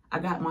day, I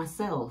got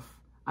myself.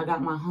 I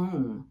got my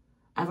home.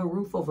 I have a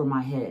roof over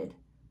my head.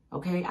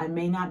 Okay? I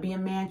may not be a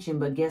mansion,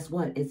 but guess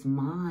what? It's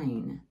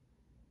mine.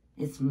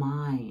 It's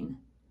mine.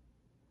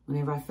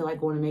 Whenever I feel like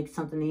going to make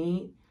something to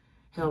eat,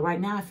 hell, right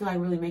now I feel like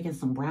really making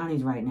some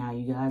brownies right now,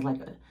 you guys.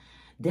 Like a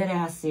dead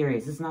ass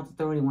serious. It's not to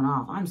throw anyone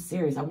off. I'm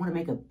serious. I want to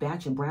make a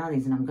batch of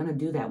brownies, and I'm going to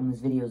do that when this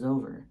video is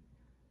over.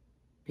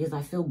 Because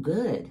I feel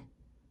good.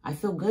 I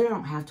feel good. I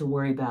don't have to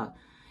worry about,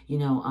 you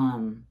know,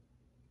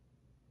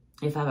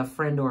 if I have a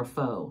friend or a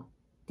foe.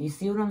 Do you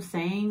see what I'm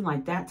saying?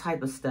 Like that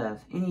type of stuff.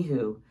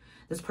 Anywho,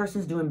 this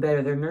person's doing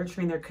better. They're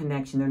nurturing their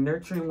connection. They're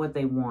nurturing what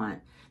they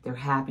want, their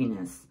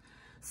happiness.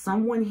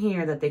 Someone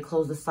here that they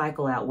closed the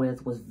cycle out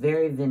with was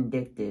very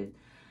vindictive.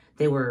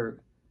 They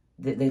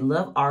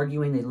love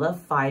arguing. They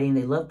love fighting.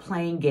 They love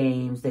playing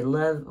games.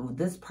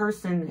 This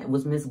person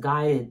was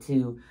misguided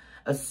to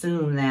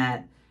assume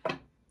that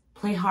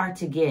play hard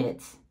to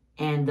get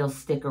and they'll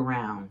stick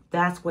around.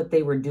 That's what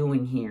they were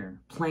doing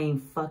here. Playing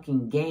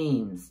fucking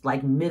games,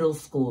 like middle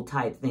school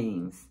type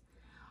things.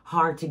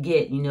 Hard to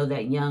get, you know,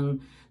 the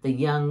young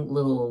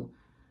little,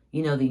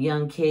 you know, the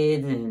young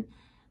kids and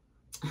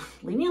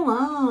leave me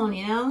alone,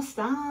 you know,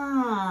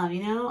 stop,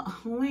 you know,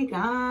 oh my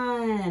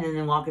God, and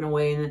then walking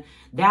away. And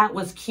that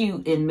was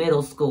cute in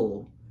middle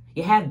school.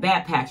 You had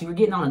backpacks. You were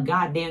getting on a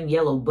goddamn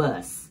yellow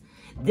bus.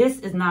 This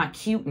is not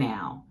cute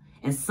now.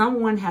 And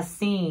someone has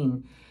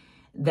seen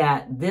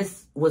that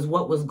this was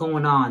what was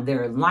going on.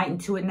 They're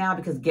enlightened to it now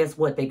because guess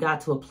what? They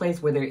got to a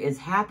place where there is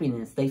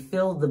happiness. They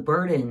feel the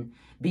burden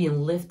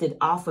being lifted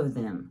off of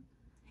them.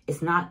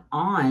 It's not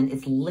on,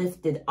 it's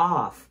lifted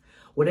off.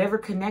 Whatever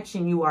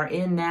connection you are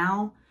in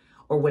now,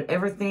 or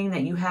whatever thing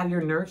that you have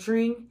you're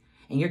nurturing,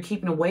 and you're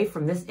keeping away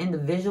from this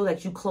individual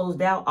that you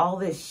closed out, all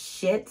this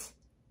shit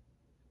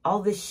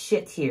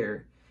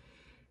here,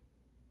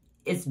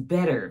 it's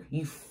better.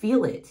 You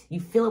feel it. You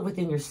feel it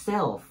within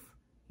yourself.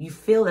 You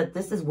feel that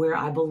this is where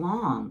I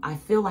belong. I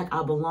feel like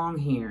I belong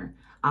here.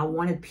 I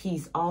wanted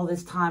peace all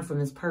this time from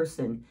this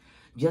person.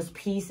 Just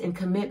peace and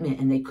commitment,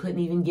 and they couldn't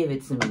even give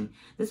it to me.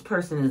 This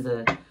person is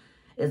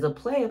a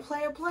player.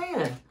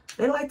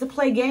 They like to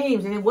play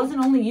games, and it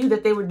wasn't only you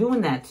that they were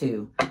doing that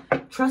to.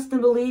 Trust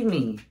and believe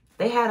me,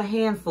 they had a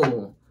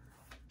handful.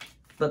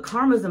 But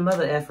karma's a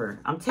mother effer.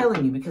 I'm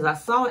telling you, because I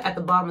saw it at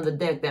the bottom of the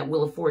deck, that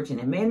Wheel of Fortune.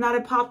 It may not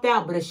have popped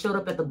out, but it showed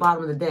up at the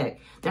bottom of the deck.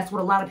 That's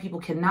what a lot of people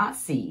cannot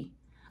see,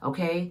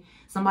 okay?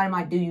 Somebody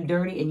might do you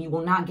dirty, and you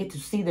will not get to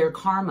see their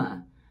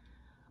karma.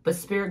 But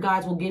spirit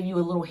guides will give you a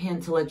little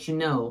hint to let you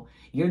know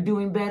you're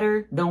doing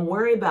better. Don't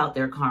worry about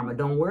their karma.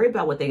 Don't worry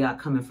about what they got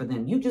coming for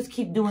them. You just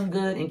keep doing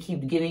good and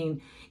keep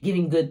giving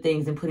good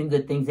things and putting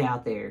good things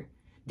out there.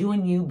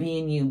 Doing you,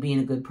 being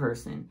a good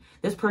person.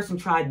 This person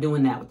tried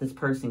doing that with this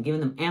person, giving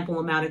them ample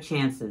amount of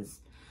chances.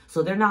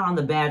 So they're not on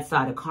the bad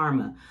side of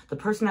karma. The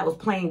person that was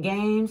playing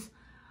games,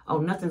 oh,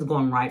 nothing's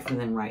going right for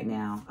them right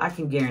now. I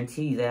can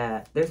guarantee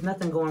that. There's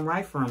nothing going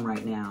right for them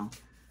right now.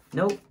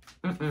 Nope.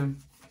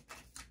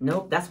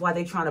 Nope, that's why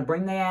they're trying to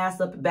bring their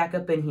ass back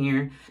up in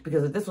here.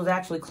 Because if this was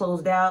actually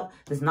closed out,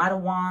 this Knight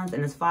of Wands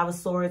and this Five of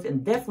Swords,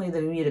 and definitely the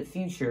immediate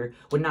future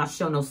would not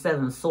show no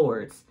Seven of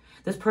Swords.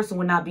 This person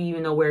would not be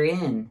even nowhere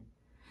in.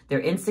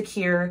 They're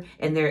insecure,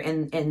 and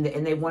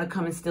they want to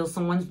come and steal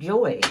someone's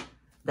joy.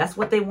 That's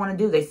what they want to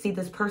do. They see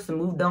this person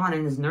moved on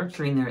and is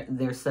nurturing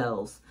their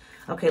selves.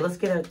 Okay, let's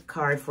get a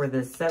card for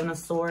the Seven of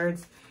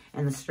Swords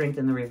and the Strength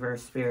in the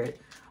reverse, Spirit.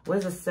 What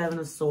is the Seven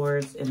of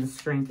Swords and the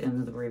Strength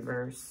in the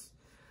reverse?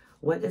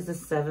 What is the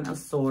Seven of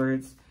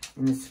Swords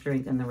and the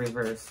Strength in the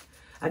reverse?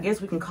 I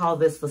guess we can call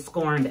this the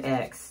scorned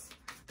ex,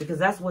 because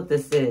that's what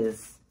this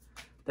is.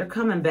 They're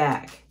coming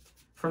back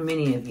for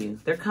many of you.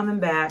 They're coming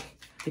back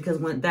because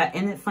isn't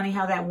it funny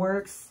how that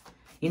works?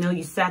 You know,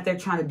 you sat there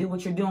trying to do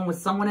what you're doing with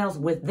someone else,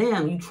 with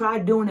them. You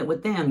tried doing it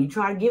with them. You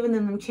tried giving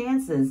them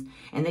chances,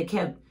 and they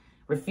kept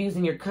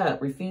refusing your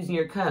cup. No,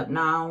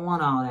 I don't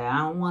want all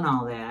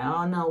that.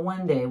 Oh, no,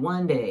 one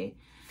day.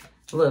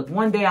 Look,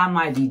 one day I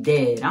might be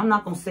dead. I'm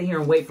not going to sit here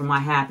and wait for my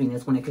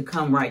happiness when it could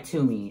come right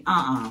to me.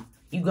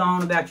 You go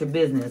on about your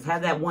business.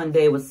 Have that one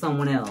day with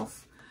someone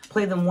else.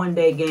 Play them one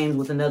day games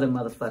with another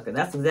motherfucker.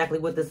 That's exactly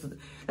what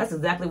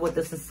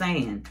this is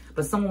saying.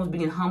 But someone was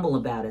being humble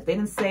about it. They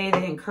didn't say,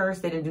 they didn't curse,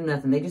 they didn't do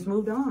nothing. They just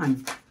moved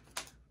on.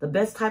 The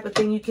best type of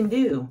thing you can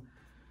do.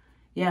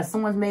 Yeah,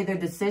 someone's made their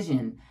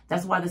decision.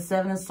 That's why the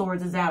Seven of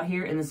Swords is out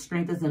here and the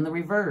Strength is in the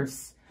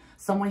reverse.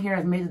 Someone here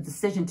has made a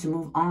decision to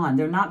move on.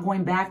 They're not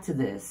going back to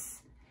this.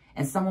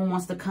 And someone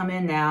wants to come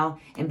in now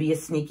and be a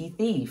sneaky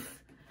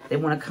thief. They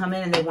want to come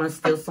in and they want to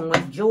steal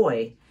someone's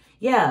joy.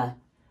 Yeah,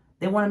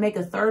 They want to make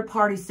a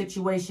third-party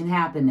situation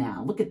happen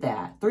now. Look at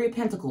that. 3 of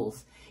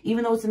Pentacles.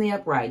 Even though it's in the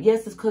upright.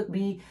 Yes, this could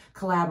be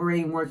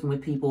collaborating, working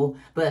with people.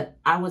 But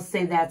I would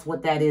say that's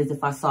what that is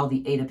if I saw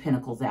the 8 of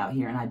Pentacles out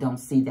here. And I don't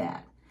see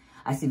that.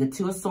 I see the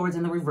 2 of Swords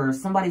in the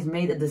reverse. Somebody's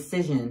made a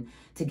decision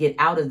to get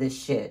out of this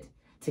shit.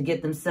 To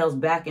get themselves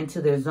back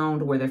into their zone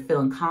to where they're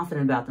feeling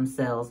confident about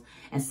themselves.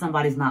 And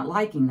somebody's not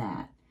liking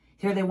that.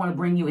 Here they want to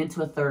bring you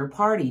into a third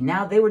party.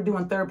 Now they were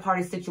doing third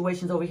party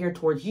situations over here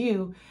towards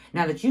you.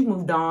 Now that you've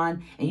moved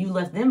on and you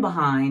left them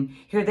behind,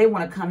 here they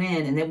want to come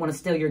in and they want to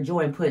steal your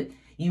joy and put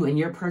you and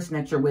your person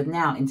that you're with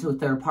now into a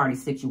third party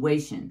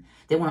situation.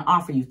 They want to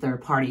offer you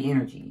third party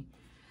energy.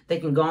 They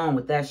can go on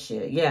with that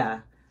shit.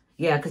 Yeah.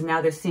 Yeah, because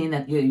now they're seeing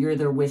that you're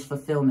their wish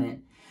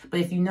fulfillment. But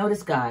if you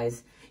notice,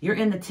 guys, you're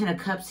in the 10 of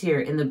Cups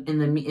here in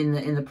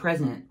the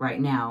present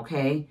right now,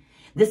 okay?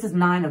 This is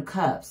 9 of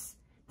Cups.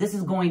 This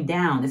is going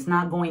down. It's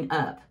not going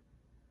up.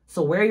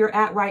 So where you're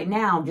at right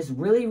now, just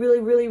really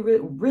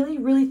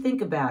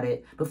think about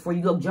it before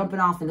you go jumping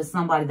off into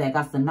somebody that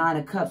got the 9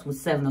 of Cups with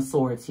 7 of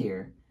Swords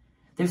here.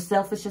 They're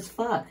selfish as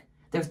fuck.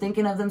 They're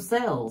thinking of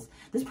themselves.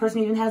 This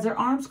person even has their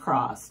arms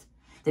crossed.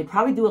 They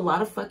probably do a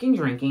lot of fucking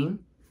drinking.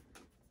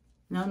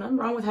 No, nothing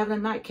wrong with having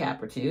a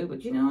nightcap or two,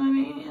 but you know what I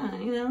mean? Yeah,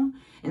 you know?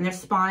 And they're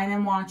spying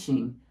and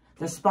watching.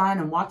 They're spying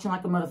and watching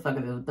like a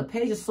motherfucker. The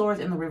Page of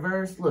Swords in the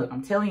reverse. Look,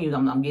 I'm telling you,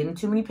 I'm getting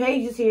too many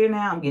pages here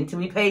now. I'm getting too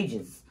many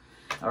pages.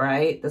 All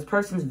right? This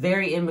person's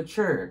very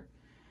immature.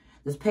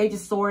 This Page of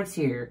Swords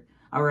here.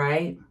 All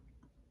right?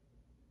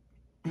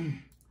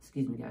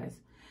 Excuse me, guys.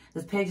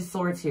 This Page of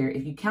Swords here.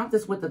 If you count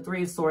this with the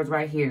 3 of Swords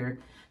right here,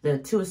 the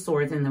 2 of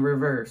Swords in the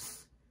reverse.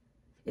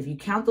 If you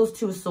count those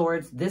 2 of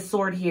Swords, this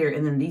sword here,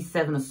 and then these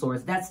 7 of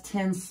Swords, that's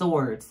 10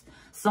 swords.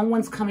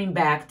 Someone's coming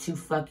back to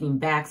fucking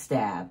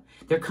backstab.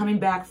 They're coming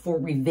back for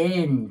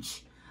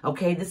revenge.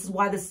 Okay, this is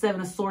why the 7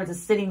 of Swords is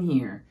sitting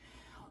here.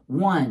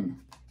 1.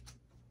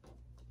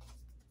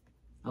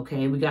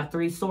 Okay, we got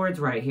 3 swords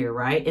right here,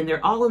 right? And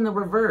they're all in the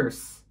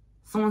reverse.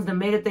 Someone's done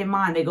made up their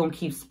mind. They're going to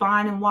keep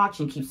spying and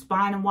watching,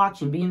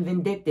 being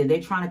vindictive.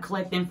 They're trying to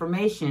collect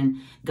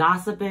information,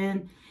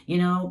 gossiping, you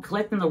know,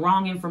 collecting the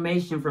wrong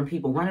information from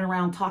people, running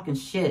around talking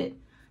shit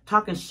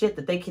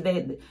that they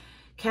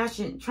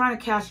trying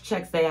to cash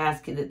checks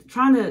that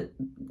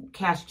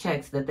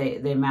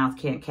their mouth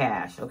can't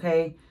cash,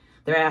 okay?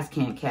 Their ass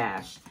can't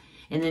cash.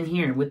 And then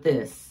here with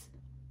this,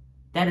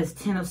 that is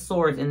 10 of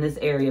Swords in this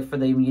area for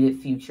the immediate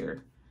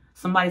future.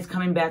 Somebody's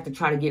coming back to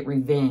try to get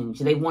revenge.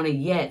 They want to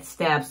yet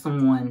stab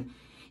someone.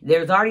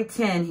 There's already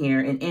 10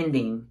 here and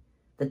ending.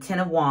 The 10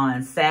 of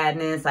Wands,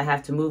 sadness, I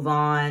have to move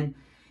on.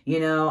 You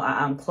know,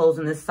 I'm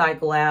closing this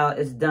cycle out.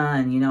 It's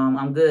done. You know,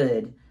 I'm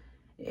good.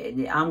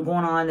 I'm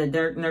going on to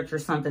nurture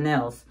something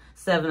else.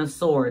 7 of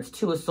Swords,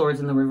 2 of Swords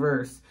in the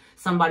reverse.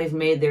 Somebody's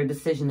made their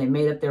decision. They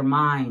made up their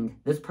mind.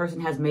 This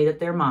person has made up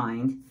their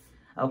mind.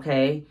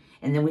 Okay.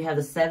 And then we have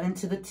the 7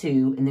 to the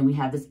 2. And then we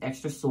have this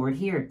extra sword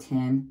here.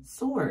 10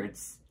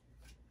 swords.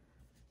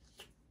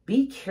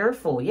 Be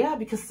careful. Yeah,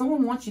 because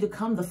someone wants you to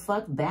come the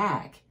fuck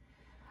back.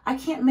 I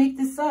can't make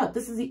this up.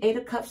 This is the 8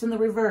 of Cups in the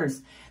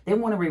reverse. They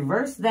want to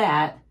reverse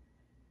that.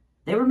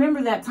 They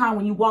remember that time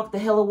when you walked the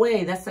hell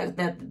away.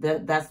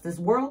 That's this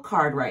World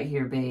card right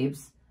here,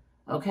 babes.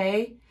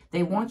 Okay?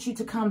 They want you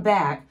to come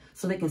back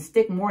so they can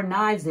stick more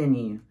knives in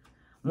you.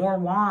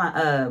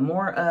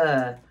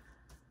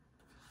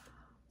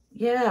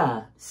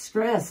 Yeah,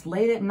 stressed,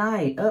 late at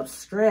night, up,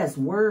 stressed,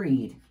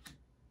 worried.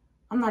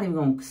 I'm not even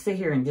going to sit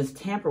here and just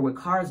tamper with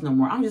cards no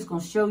more. I'm just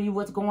going to show you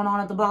what's going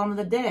on at the bottom of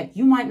the deck.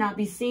 You might not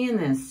be seeing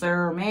this,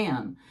 sir or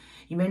ma'am.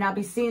 You may not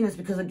be seeing this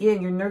because,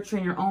 again, you're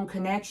nurturing your own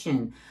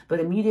connection. But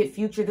immediate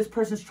future, this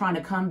person's trying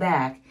to come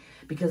back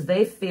because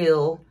they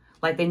feel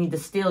like they need to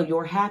steal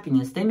your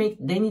happiness. They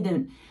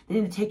need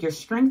to take your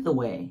strength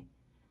away.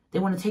 They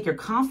want to take your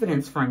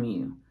confidence from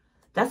you.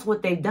 That's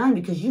what they've done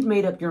because you've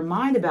made up your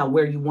mind about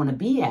where you want to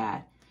be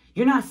at.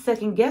 You're not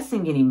second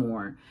guessing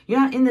anymore. You're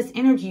not in this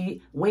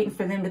energy waiting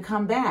for them to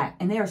come back.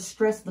 And they are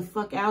stressed the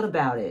fuck out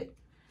about it.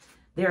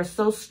 They are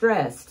so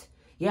stressed.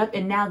 Yep,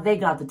 and now they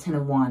got the 10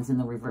 of Wands in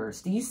the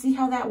reverse. Do you see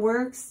how that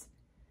works?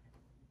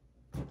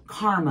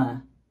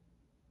 Karma.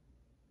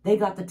 They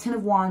got the 10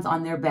 of Wands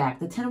on their back.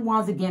 The 10 of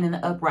Wands again in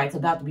the upright's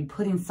about to be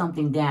putting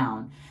something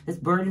down. This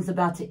burden's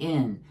about to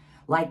end.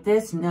 Like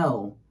this?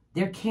 No.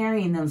 They're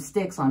carrying them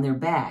sticks on their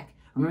back.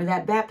 Remember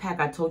that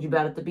backpack I told you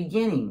about at the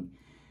beginning?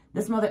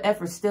 This mother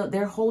effer still,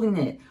 they're holding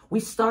it. We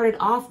started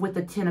off with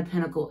the 10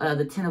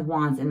 of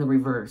Wands in the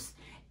reverse.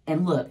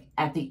 And look,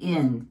 at the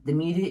end, the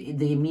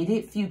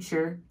immediate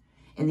future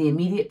and the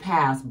immediate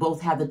past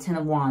both have the 10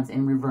 of Wands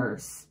in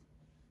reverse.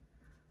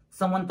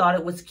 Someone thought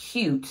it was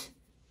cute,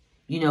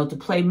 you know, to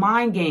play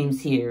mind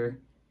games here.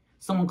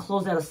 Someone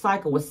closed out a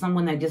cycle with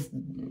someone that just...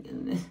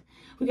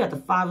 We got the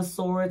 5 of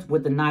Swords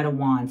with the Knight of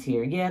Wands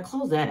here. Yeah,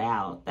 close that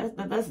out.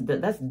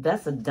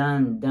 That's a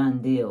done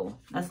deal.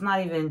 That's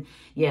not even...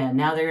 Yeah,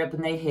 now they're up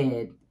in their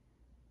head.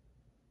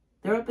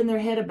 They're up in their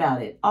head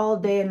about it. All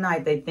day and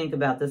night they think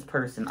about this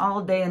person.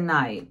 All day and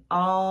night.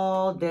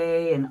 All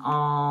day and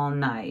all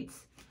night.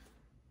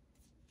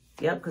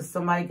 Yep, because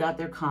somebody got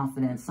their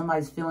confidence.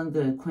 Somebody's feeling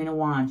good. Queen of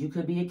Wands. You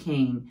could be a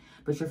king,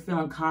 but you're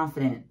feeling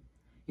confident.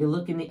 You're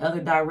looking the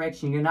other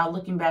direction. You're not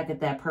looking back at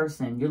that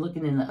person. You're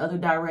looking in the other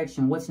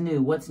direction. What's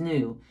new? What's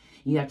new?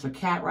 You got your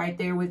cat right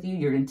there with you.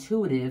 You're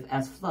intuitive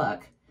as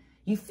fuck.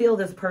 You feel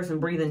this person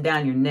breathing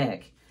down your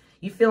neck.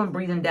 You feel them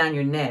breathing down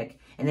your neck.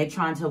 And they're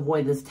trying to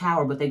avoid this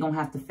tower, but they're going to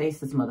have to face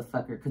this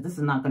motherfucker because this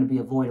is not going to be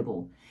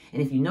avoidable.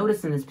 And if you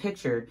notice in this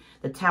picture,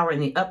 the tower in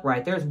the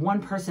upright, there's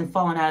one person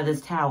falling out of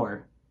this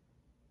tower.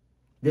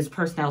 This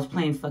person that was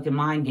playing fucking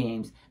mind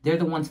games, they're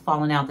the ones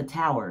falling out the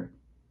tower.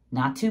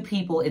 Not two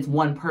people, it's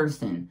one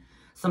person.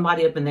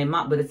 Somebody up in their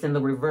mouth, but it's in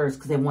the reverse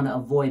because they want to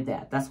avoid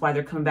that. That's why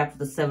they're coming back with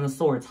the Seven of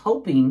Swords,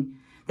 hoping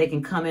they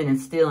can come in and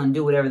steal and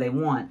do whatever they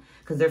want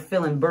because they're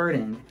feeling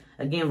burdened.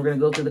 Again, we're going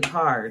to go through the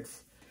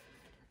cards.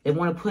 They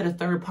want to put a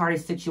third-party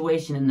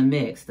situation in the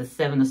mix, the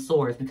Seven of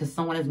Swords, because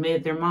someone has made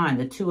up their mind,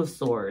 the Two of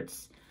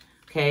Swords.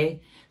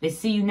 Okay? They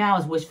see you now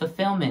as wish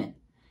fulfillment.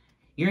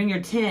 You're in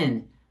your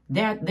 10.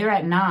 They're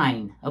at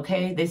 9,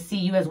 okay? They see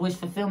you as wish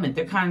fulfillment.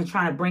 They're kind of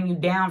trying to bring you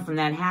down from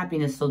that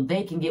happiness so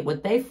they can get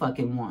what they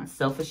fucking want.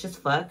 Selfish as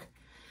fuck.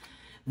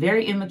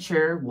 Very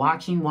immature.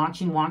 Watching,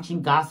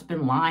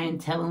 gossiping, lying,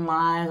 telling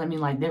lies. I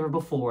mean, like never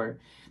before.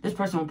 This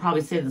person will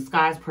probably say the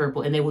sky's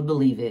purple and they would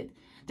believe it.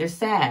 They're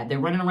sad. They're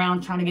running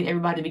around trying to get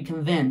everybody to be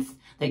convinced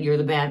that you're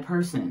the bad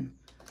person.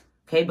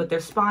 Okay? But they're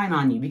spying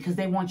on you because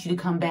they want you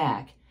to come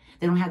back.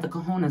 They don't have the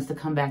cojones to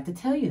come back to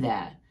tell you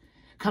that.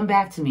 Come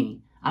back to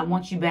me. I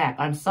want you back.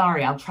 I'm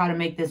sorry. I'll try to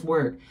make this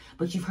work.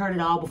 But you've heard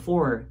it all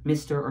before,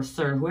 Mr. or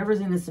Sir. Whoever's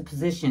in this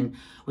position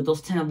with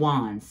those 10 of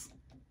Wands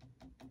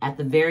at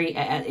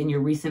the in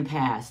your recent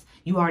past.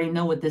 You already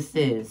know what this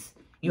is.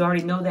 You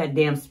already know that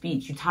damn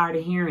speech. You're tired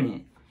of hearing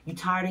it. You're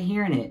tired of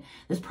hearing it.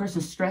 This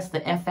person's stressed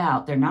the F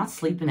out. They're not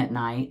sleeping at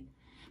night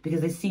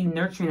because they see you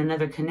nurturing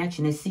another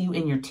connection. They see you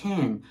in your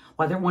 10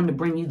 while they're wanting to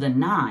bring you the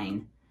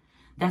 9.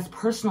 That's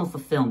personal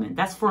fulfillment.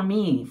 That's for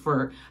me,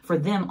 for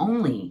them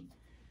only.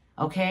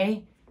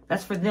 Okay?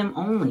 That's for them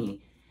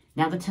only.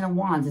 Now the 10 of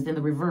Wands is in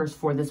the reverse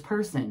for this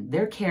person.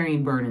 They're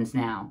carrying burdens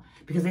now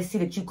because they see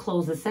that you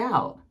close this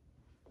out.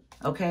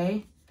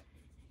 Okay?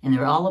 And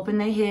they're all up in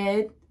their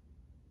head.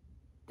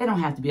 They don't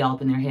have to be all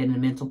up in their head in a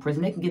mental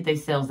prison. They can get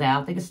themselves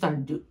out. They can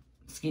start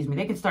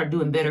they can start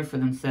doing better for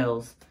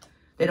themselves.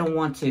 They don't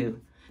want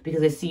to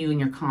because they see you and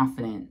you're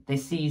confident. They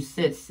see you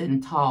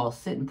sitting tall,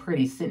 sitting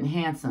pretty, sitting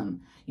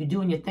handsome. You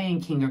doing your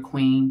thing, king or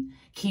queen.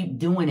 Keep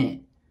doing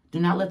it. Do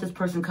not let this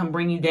person come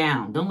bring you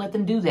down. Don't let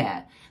them do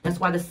that.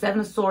 That's why the Seven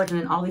of Swords and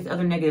then all these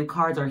other negative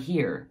cards are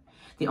here.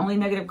 The only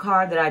negative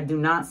card that I do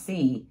not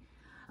see,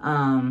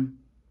 I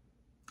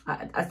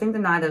think the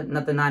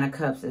Nine of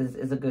Cups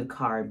is a good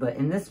card. But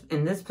in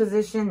this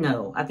position,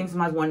 no. I think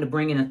somebody's wanting to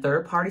bring in a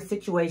third-party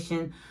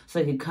situation so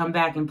they can come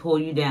back and pull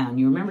you down.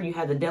 You remember you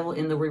had the Devil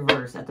in the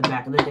reverse at the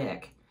back of the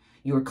deck.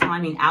 You were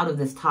climbing out of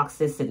this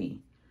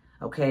toxicity.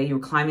 Okay? You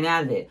were climbing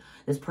out of it.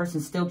 This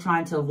person's still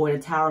trying to avoid a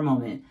tower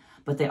moment.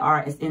 But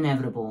it's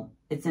inevitable.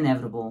 It's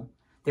inevitable.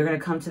 They're going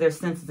to come to their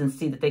senses and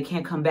see that they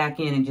can't come back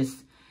in and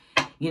just,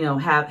 you know,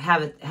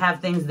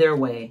 have things their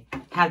way.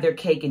 Have their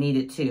cake and eat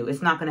it too.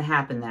 It's not going to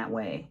happen that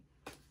way.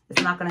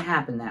 It's not going to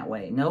happen that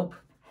way. Nope.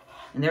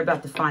 And they're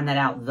about to find that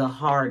out the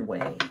hard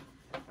way.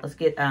 Let's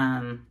get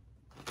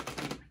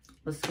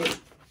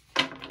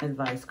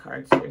advice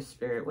cards here,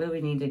 Spirit. What do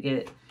we need to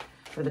get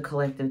for the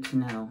collective to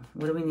know?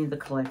 What do we need the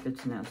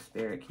collective to know,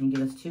 Spirit? Can you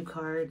give us 2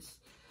 cards?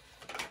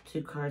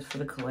 2 cards for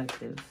the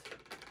collective.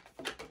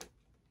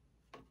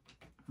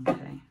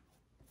 Okay.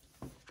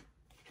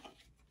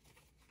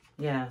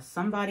 Yeah,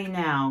 somebody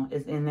now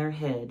is in their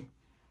head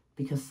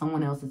because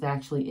someone else is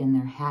actually in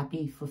their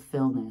happy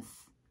fulfillment.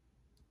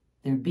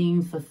 They're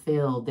being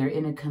fulfilled. They're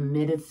in a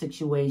committed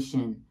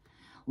situation.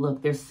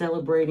 Look, they're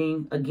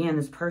celebrating. Again,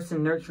 this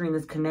person nurturing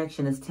this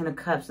connection, this 10 of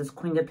Cups, this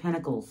Queen of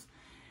Pentacles.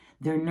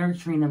 They're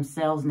nurturing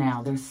themselves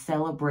now. They're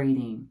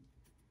celebrating.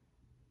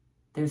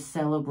 They're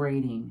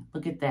celebrating.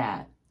 Look at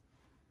that.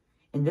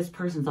 And this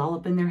person's all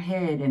up in their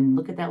head. And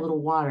look at that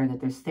little water that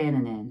they're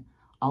standing in.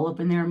 All up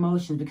in their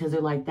emotions because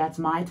they're like, that's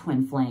my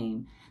twin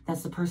flame.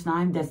 That's the person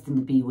I'm destined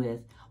to be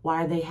with.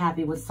 Why are they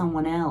happy with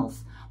someone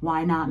else?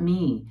 Why not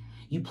me?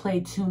 You play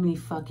too many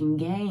fucking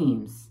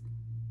games.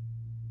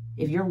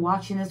 If you're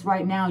watching this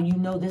right now, you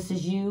know this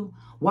is you.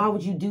 Why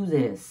would you do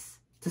this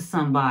to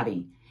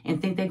somebody and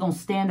think they're going to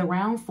stand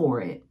around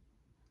for it?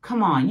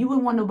 Come on, you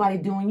wouldn't want nobody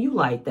doing you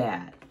like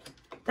that.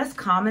 That's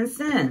common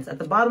sense. At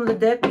the bottom of the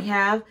deck, we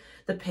have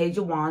the Page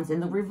of Wands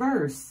in the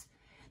reverse.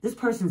 This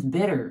person's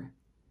bitter.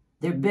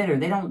 They're bitter.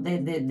 They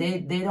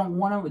don't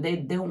want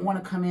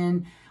to come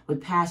in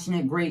with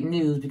passionate, great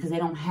news because they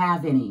don't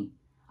have any.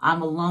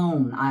 I'm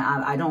alone.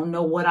 I don't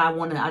know what I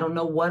want. I don't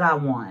know what I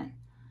want.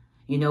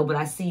 You know, but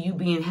I see you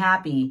being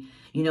happy.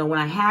 You know, when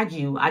I had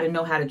you, I didn't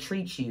know how to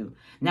treat you.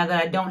 Now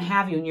that I don't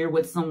have you and you're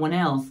with someone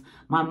else,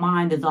 my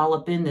mind is all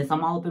up in this.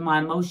 I'm all up in my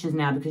emotions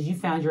now because you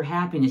found your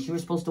happiness. You were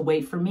supposed to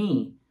wait for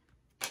me.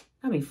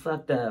 I mean,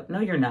 fucked up. No,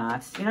 you're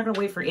not. You're not going to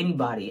wait for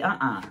anybody.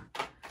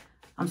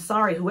 I'm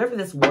sorry. Whoever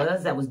this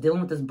was that was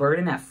dealing with this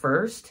burden at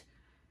first,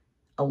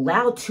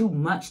 allow too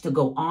much to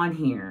go on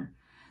here.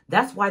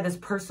 That's why this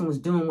person was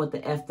doing what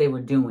the F they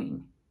were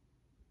doing.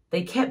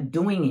 They kept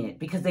doing it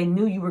because they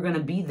knew you were going to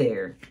be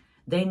there.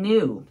 They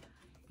knew.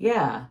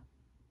 Yeah.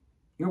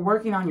 You're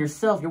working on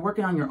yourself. You're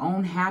working on your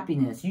own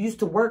happiness. You used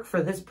to work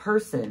for this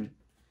person.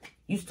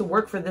 You used to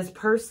work for this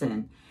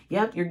person.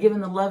 Yep, you're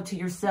giving the love to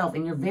yourself.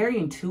 And you're very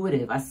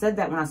intuitive. I said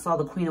that when I saw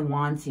the Queen of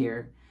Wands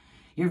here.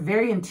 You're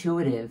very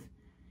intuitive.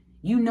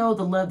 You know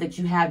the love that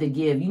you have to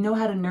give. You know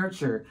how to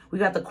nurture. We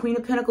got the Queen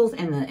of Pentacles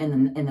and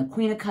the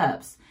Queen of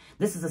Cups.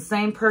 This is the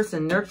same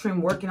person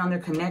nurturing, working on their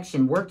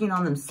connection, working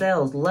on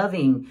themselves,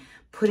 loving,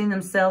 putting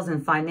themselves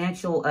in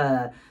financial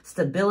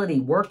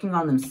stability, working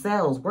on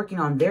themselves, working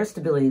on their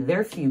stability,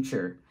 their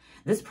future.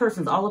 This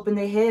person's all up in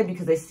their head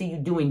because they see you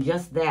doing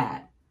just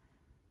that.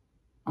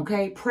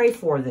 Okay? Pray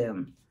for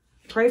them.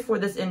 Pray for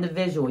this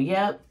individual.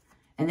 Yep.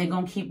 And they're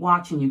going to keep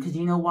watching you because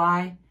you know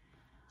why?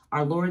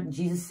 Our Lord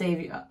Jesus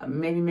Savior,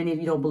 maybe many of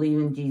you don't believe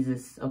in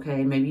Jesus,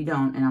 okay? Maybe you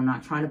don't, and I'm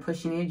not trying to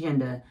push any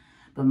agenda.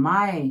 But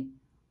my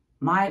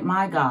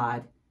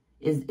God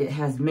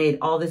has made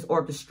all this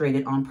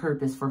orchestrated on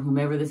purpose for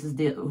whomever this is,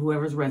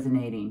 whoever's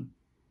resonating.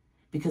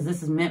 Because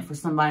this is meant for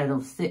somebody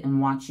to sit and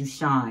watch you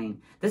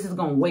shine. This is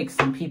going to wake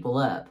some people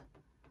up.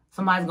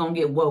 Somebody's going to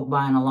get woke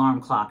by an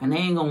alarm clock, and they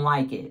ain't going to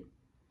like it.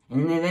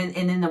 And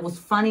then what's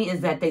funny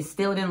is that they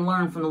still didn't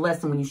learn from the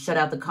lesson when you shut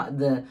out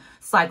the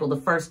cycle the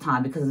first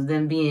time because of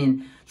them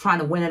trying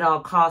to win at all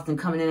costs and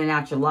coming in and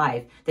out your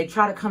life. They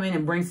try to come in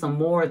and bring some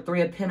more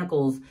Three of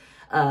Pentacles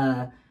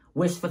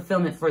wish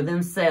fulfillment for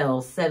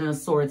themselves, Seven of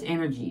Swords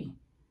energy.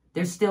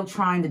 They're still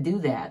trying to do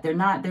that. They're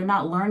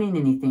not learning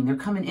anything. They're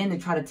coming in to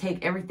try to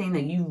take everything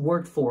that you've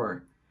worked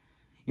for.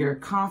 Your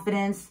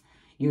confidence,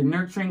 your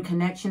nurturing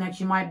connection that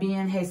you might be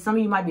in. Hey, some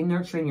of you might be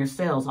nurturing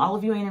yourselves. All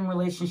of you ain't in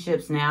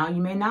relationships now.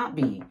 You may not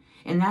be.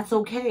 And that's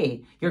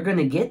okay. You're going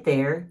to get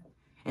there.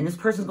 And this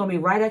person's going to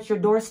be right at your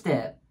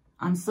doorstep.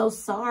 I'm so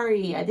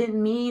sorry. I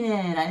didn't mean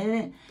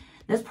it.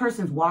 This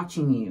person's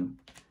watching you.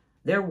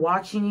 They're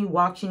watching you,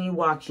 watching you,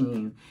 watching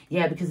you.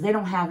 Yeah, because they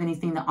don't have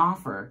anything to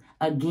offer.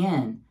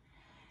 Again,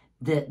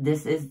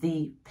 this is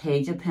the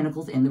Page of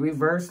Pentacles in the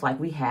reverse like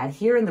we had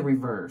here in the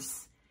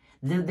reverse.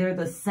 They're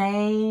the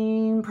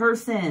same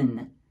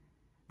person.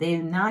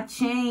 They've not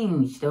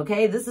changed,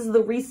 okay? This is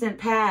the recent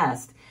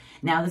past.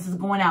 Now, this is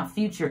going out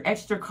future.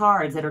 Extra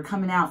cards that are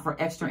coming out for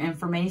extra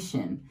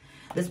information.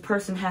 This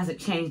person hasn't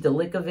changed a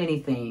lick of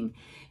anything.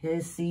 They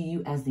see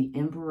you as the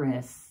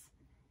Empress.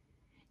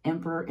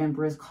 Emperor,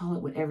 Empress, call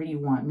it whatever you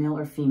want, male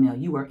or female.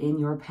 You are in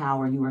your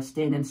power. You are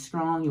standing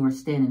strong. You are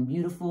standing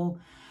beautiful.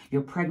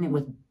 You're pregnant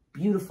with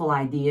beautiful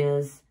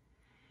ideas.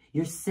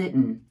 You're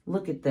sitting.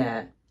 Look at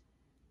that.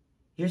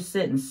 You're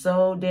sitting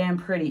so damn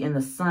pretty in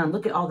the sun.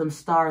 Look at all them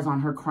stars on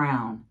her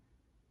crown.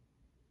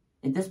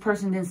 If this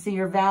person didn't see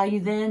your value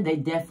then, they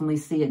definitely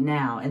see it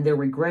now. And they're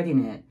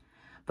regretting it.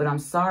 But I'm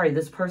sorry,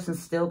 this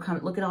person's still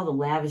coming. Look at all the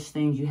lavish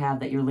things you have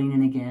that you're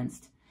leaning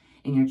against.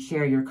 In your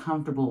chair, you're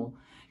comfortable.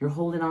 You're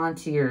holding on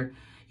to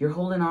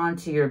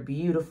your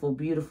beautiful,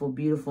 beautiful,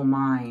 beautiful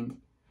mind.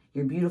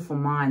 Your beautiful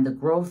mind, the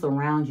growth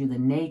around you, the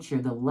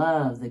nature, the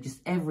love,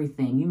 just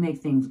everything. You make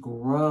things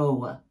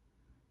grow.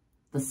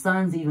 The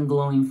sun's even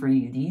glowing for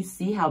you. Do you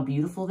see how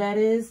beautiful that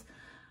is?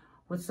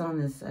 What's on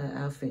this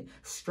outfit?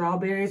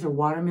 Strawberries or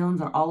watermelons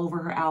are all over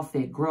her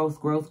outfit. Growth,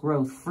 growth,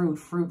 growth. Fruit,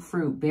 fruit,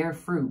 fruit. Bear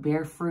fruit,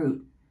 bear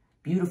fruit.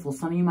 Beautiful.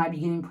 Some of you might be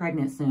getting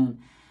pregnant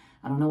soon.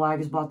 I don't know why I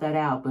just bought that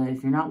out. But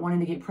if you're not wanting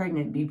to get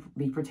pregnant,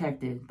 be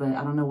protected. But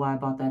I don't know why I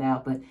bought that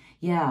out. But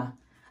yeah,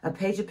 a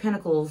Page of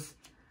Pentacles.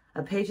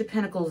 A Page of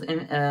Pentacles.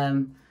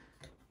 And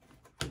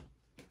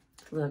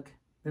look.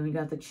 Then we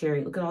got the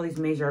Chariot. Look at all these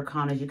major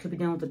arcana. You could be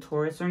dealing with a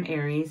Taurus or an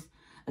Aries,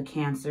 a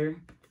Cancer.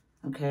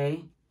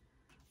 Okay?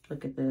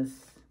 Look at this.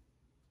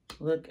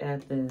 Look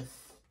at this.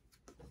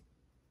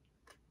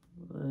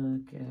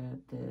 Look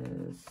at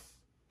this.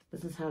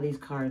 This is how these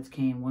cards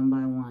came one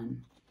by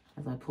one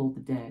as I pulled the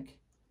deck.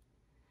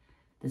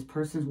 This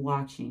person's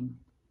watching.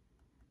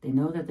 They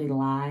know that they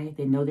lie.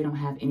 They know they don't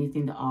have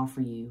anything to offer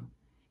you.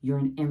 You're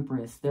an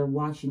Empress. They're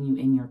watching you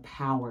in your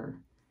power.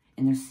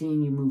 And they're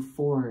seeing you move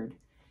forward.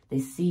 They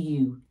see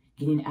you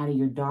getting out of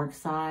your dark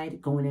side,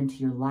 going into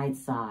your light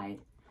side.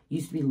 You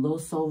used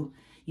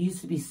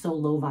to be so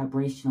low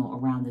vibrational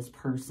around this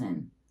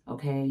person,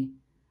 okay?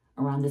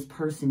 Around this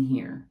person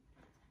here.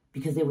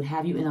 Because they would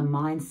have you in a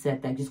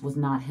mindset that just was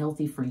not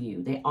healthy for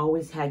you. They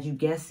always had you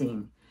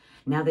guessing.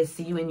 Now they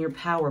see you in your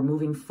power,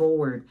 moving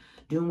forward,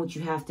 doing what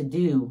you have to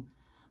do.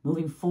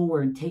 Moving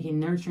forward,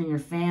 nurturing your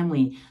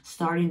family,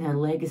 starting a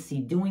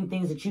legacy, doing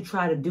things that you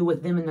tried to do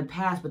with them in the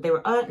past, but they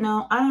were,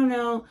 no, I don't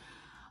know.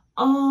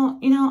 Oh,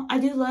 I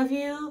do love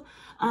you.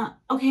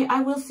 Okay,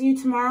 I will see you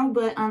tomorrow,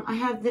 but I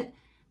have the...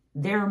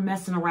 They're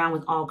messing around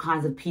with all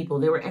kinds of people.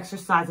 They were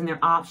exercising their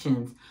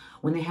options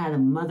when they had a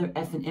mother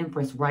effing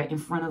Empress right in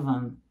front of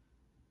them.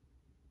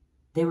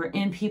 They were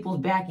in people's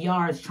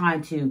backyards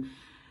trying to,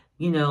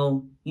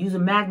 use a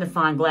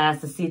magnifying glass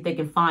to see if they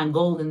can find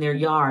gold in their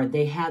yard.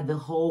 They had the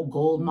whole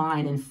gold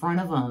mine in front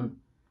of them.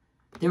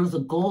 There was a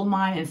gold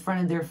mine in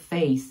front of their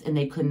face, and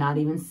they could not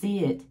even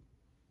see it.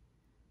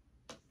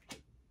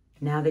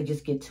 Now they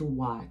just get to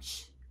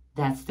watch.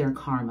 That's their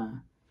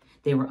karma.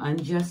 They were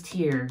unjust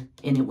here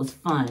and it was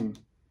fun.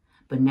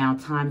 But now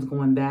time's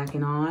going back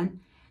and on.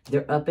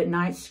 They're up at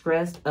night,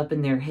 stressed, up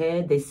in their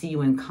head. They see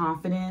you in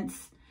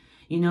confidence.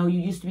 You know, you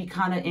used to be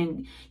kind of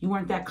in, you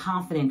weren't that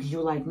confident because you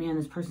were like, man,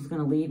 this person's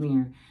going to leave me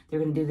or they're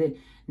going to do that.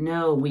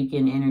 No,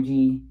 weekend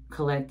energy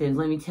collective.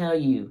 Let me tell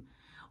you,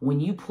 when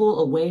you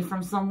pull away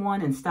from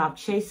someone and stop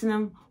chasing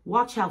them,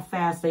 watch how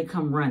fast they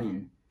come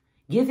running.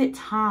 Give it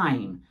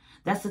time.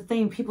 That's the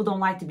thing. People don't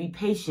like to be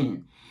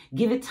patient.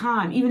 Give it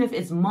time, even if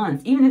it's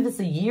months, even if it's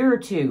a year or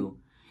two.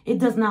 It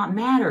does not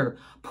matter.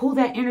 Pull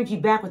that energy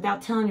back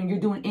without telling them you're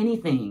doing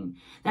anything.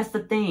 That's the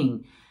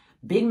thing.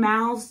 Big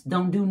mouths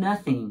don't do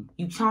nothing.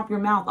 You chomp your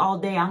mouth all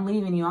day. I'm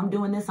leaving you. I'm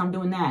doing this. I'm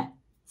doing that.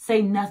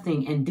 Say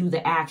nothing and do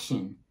the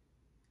action.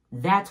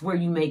 That's where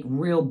you make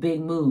real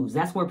big moves.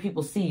 That's where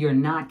people see you're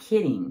not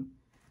kidding.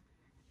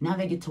 Now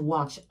they get to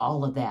watch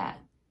all of that.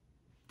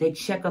 They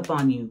check up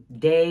on you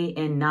day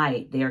and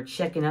night. They are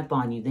checking up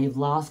on you. They've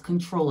lost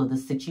control of the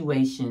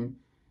situation.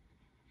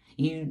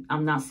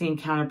 I'm not seeing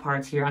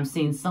counterparts here. I'm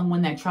seeing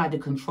someone that tried to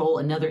control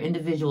another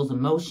individual's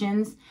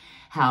emotions,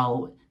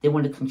 how they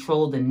want to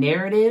control the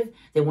narrative.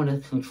 They want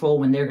to control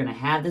when they're going to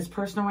have this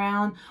person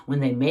around, when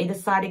they may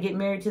decide to get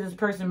married to this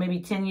person, maybe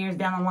 10 years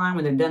down the line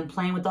when they're done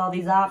playing with all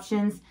these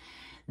options.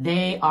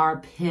 They are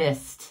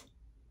pissed.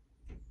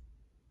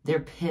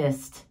 They're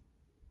pissed.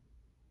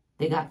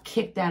 They got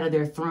kicked out of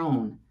their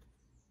throne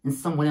and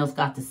someone else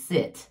got to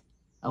sit,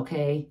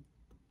 okay?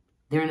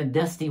 They're in a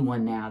dusty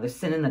one now. They're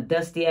sitting in a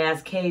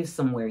dusty-ass cave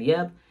somewhere.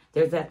 Yep,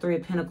 there's that Three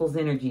of Pentacles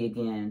energy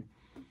again.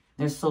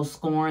 They're so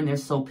scorned. They're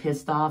so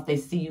pissed off. They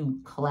see you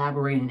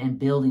collaborating and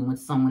building with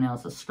someone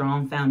else, a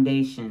strong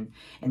foundation,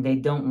 and they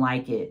don't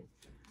like it.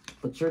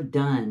 But you're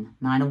done.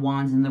 Nine of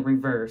Wands in the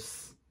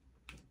reverse.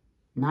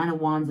 Nine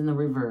of Wands in the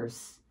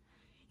reverse.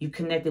 You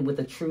connected with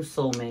a true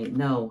soulmate.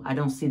 No, I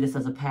don't see this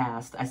as a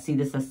past. I see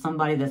this as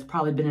somebody that's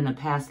probably been in a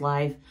past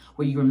life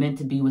where you were meant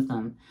to be with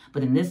them.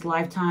 But in this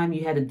lifetime,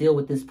 you had to deal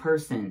with this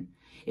person.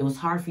 It was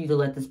hard for you to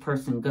let this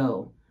person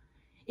go.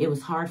 It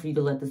was hard for you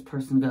to let this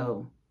person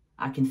go.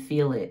 I can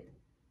feel it.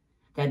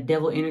 That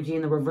devil energy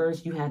in the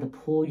reverse, you had to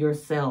pull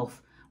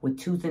yourself with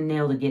tooth and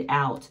nail to get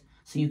out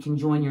so you can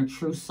join your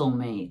true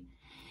soulmate.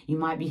 You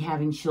might be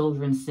having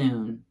children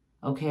soon,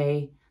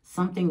 okay?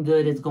 Something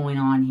good is going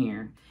on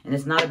here. And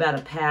it's not about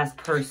a past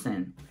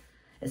person.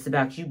 It's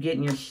about you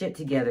getting your shit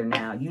together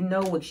now. You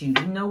know what you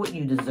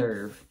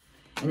deserve.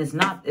 And it's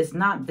not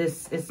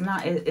this. It's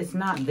not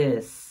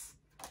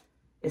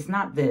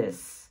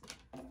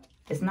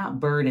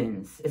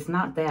burdens. It's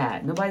not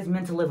that. Nobody's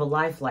meant to live a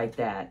life like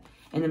that.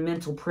 In a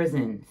mental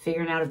prison,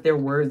 figuring out if they're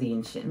worthy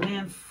and shit.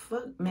 Man,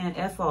 fuck, man,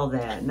 F all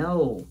that.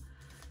 No.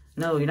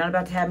 No, you're not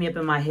about to have me up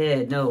in my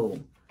head. No.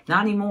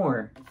 Not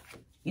anymore.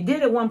 You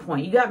did at one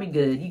point. You got me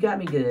good. You got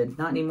me good.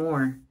 Not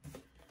anymore.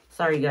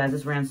 Sorry, you guys.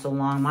 This ran so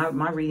long.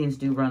 My readings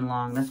do run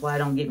long. That's why I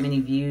don't get many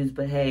views.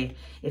 But, hey,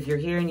 if you're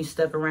here and you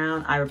stuck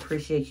around, I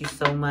appreciate you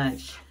so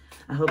much.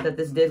 I hope that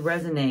this did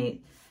resonate.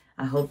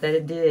 I hope that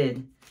it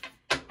did.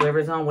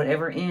 Whoever's on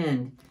whatever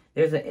end.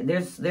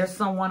 There's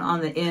someone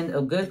on the end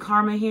of good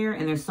karma here,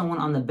 and there's someone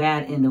on the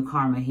bad end of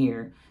karma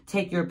here.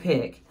 Take your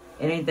pick.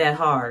 It ain't that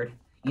hard.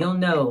 You'll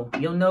know.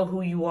 You'll know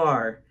who you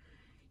are.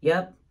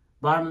 Yep.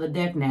 Bottom of the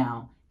deck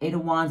now. Eight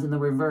of Wands in the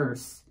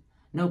reverse.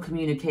 No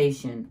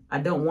communication. I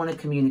don't want to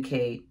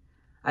communicate.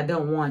 I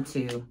don't want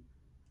to.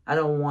 I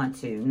don't want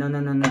to. No, no,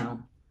 no,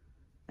 no.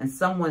 And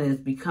someone is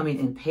becoming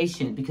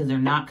impatient because they're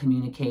not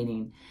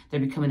communicating. They're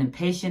becoming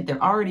impatient.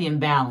 They're already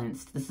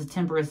imbalanced. This is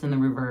Temperance in the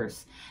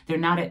reverse. They're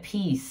not at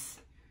peace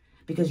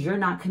because you're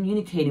not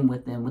communicating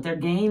with them, with their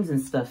games and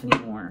stuff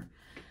anymore.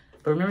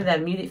 But remember that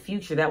immediate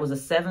future, that was a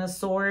Seven of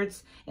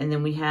Swords. And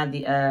then we had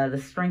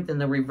the Strength in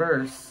the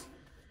reverse.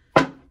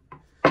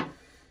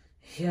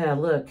 Yeah,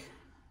 look.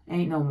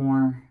 Ain't no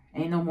more.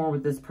 Ain't no more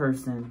with this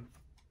person.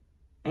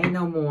 Ain't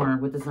no more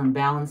with this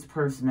unbalanced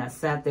person that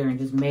sat there and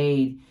just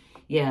made...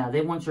 Yeah,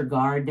 they want your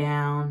guard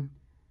down.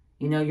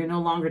 You know, you're no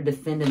longer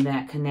defending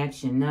that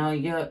connection. No,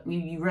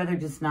 you rather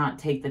just not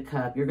take the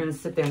cup. You're going to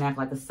sit there and act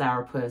like a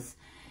sourpuss.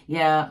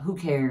 Yeah, who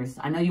cares?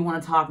 I know you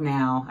want to talk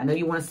now. I know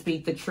you want to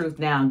speak the truth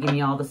now and give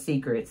me all the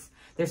secrets.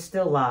 There's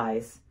still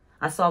lies.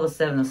 I saw the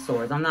Seven of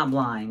Swords. I'm not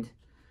blind.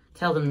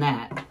 Tell them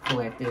that,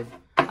 collective.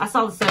 I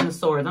saw the Seven of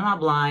Swords. I'm not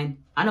blind.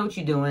 I know what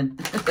you're doing.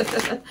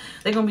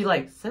 They're going to be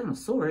like, Seven of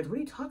Swords? What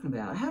are you talking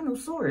about? I have no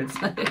swords.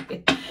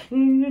 You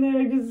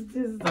know,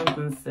 just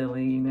something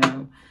silly, you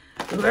know.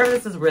 Whoever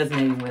this is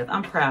resonating with,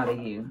 I'm proud of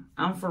you.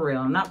 I'm for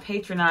real. I'm not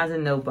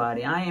patronizing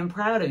nobody. I am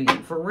proud of you,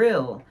 for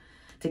real.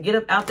 To get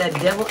up out that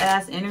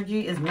devil-ass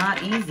energy is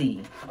not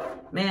easy.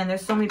 Man,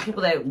 there's so many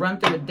people that run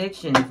through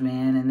addictions,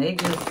 man, and they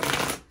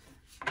just...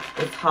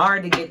 It's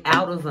hard to get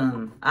out of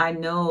them. I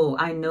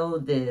know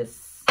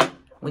this.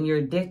 When you're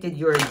addicted,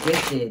 you're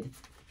addicted.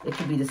 It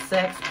could be the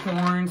sex,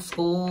 porn,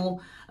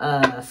 school,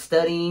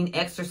 studying,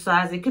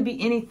 exercise. It could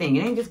be anything.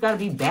 It ain't just got to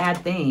be bad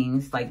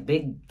things, like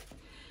big,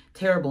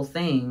 terrible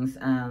things.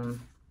 I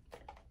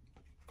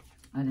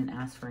didn't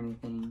ask for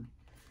anything.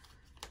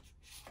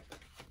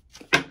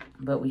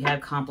 But we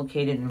have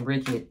complicated and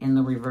rigid in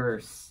the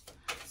reverse.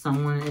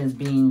 Someone is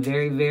being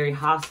very, very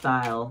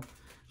hostile,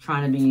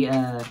 trying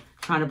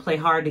to play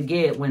hard to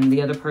get when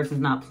the other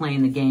person's not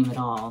playing the game at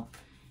all.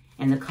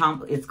 And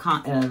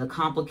the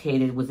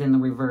complicated was in the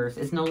reverse.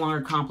 It's no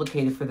longer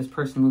complicated for this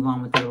person to move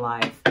on with their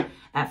life.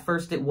 At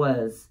first it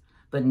was,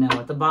 but no.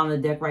 At the bottom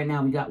of the deck right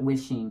now, we got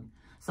wishing.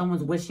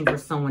 Someone's wishing for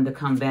someone to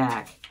come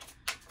back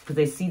because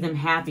they see them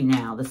happy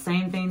now. The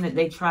same thing that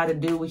they try to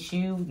do with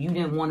you, you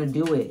didn't want to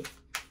do it.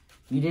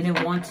 You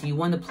didn't want to. You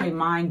wanted to play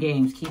mind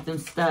games, keep them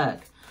stuck.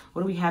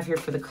 What do we have here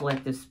for the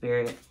collective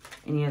spirit?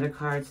 Any other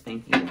cards?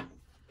 Thank you.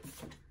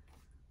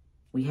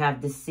 We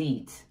have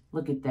deceit.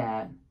 Look at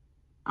that.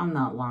 I'm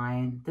not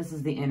lying. This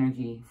is the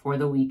energy for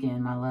the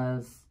weekend, my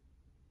loves.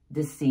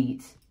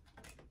 Deceit.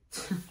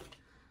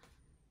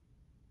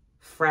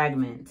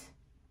 Fragment.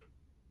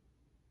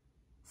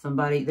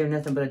 Somebody, they're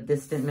nothing but a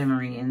distant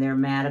memory, and they're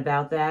mad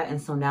about that,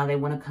 and so now they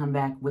want to come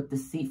back with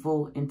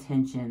deceitful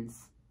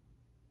intentions.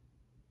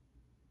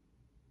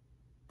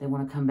 They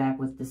want to come back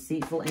with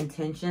deceitful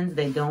intentions.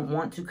 They don't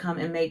want to come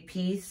and make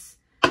peace.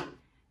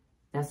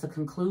 That's a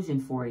conclusion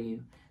for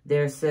you.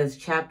 There says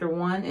chapter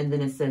 1, and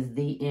then it says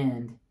the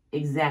end.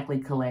 Exactly,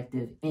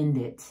 collective. End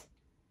it.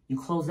 You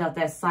close out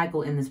that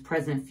cycle in this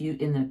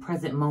in the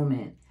present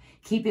moment.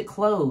 Keep it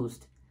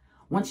closed.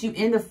 Once you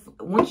end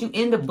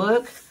a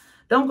book,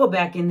 don't go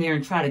back in there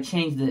and try to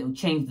change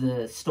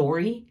the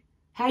story.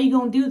 How you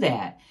gonna do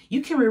that?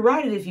 You can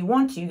rewrite it if you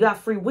want to. You got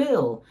free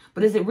will.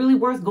 But is it really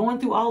worth going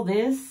through all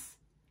this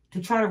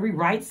to try to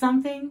rewrite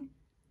something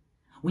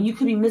when you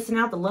could be missing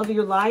out the love of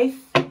your life?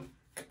 Do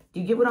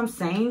you get what I'm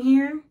saying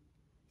here?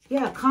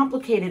 Yeah,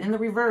 complicated in the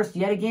reverse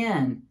yet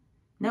again.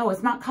 No,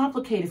 it's not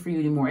complicated for you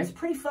anymore. It's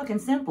pretty fucking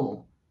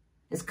simple.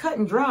 It's cut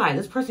and dry.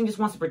 This person just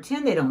wants to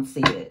pretend they don't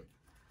see it.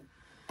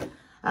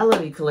 I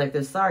love you,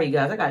 collective. Sorry, you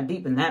guys. I got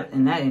deep in that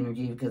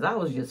energy because I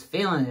was just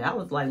feeling it. I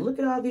was like, look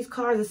at all these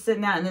cards that's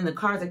sitting out, and then the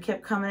cards that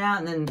kept coming out,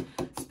 and then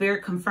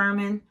spirit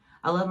confirming.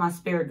 I love my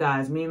spirit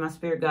guides. Me and my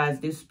spirit guides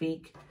do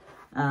speak,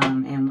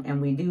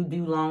 and we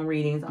do long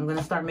readings. I'm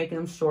gonna start making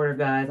them shorter,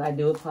 guys. I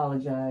do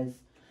apologize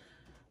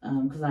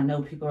because I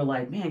know people are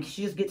like, man, can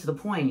she just get to the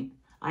point?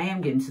 I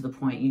am getting to the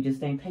point. You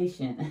just ain't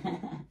patient.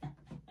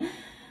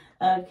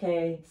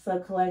 Okay, so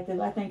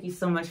collective, I thank you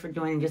so much for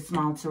joining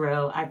Justsmile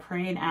Tarot. I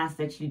pray and ask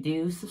that you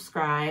do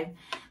subscribe.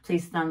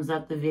 Please thumbs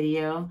up the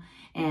video.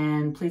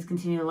 And please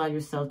continue to love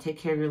yourself. Take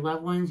care of your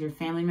loved ones, your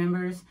family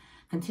members.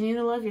 Continue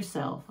to love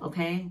yourself,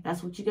 okay?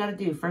 That's what you got to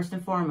do, first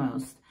and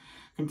foremost.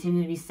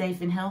 Continue to be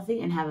safe and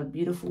healthy and have a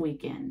beautiful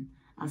weekend.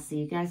 I'll see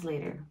you guys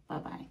later.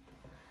 Bye-bye.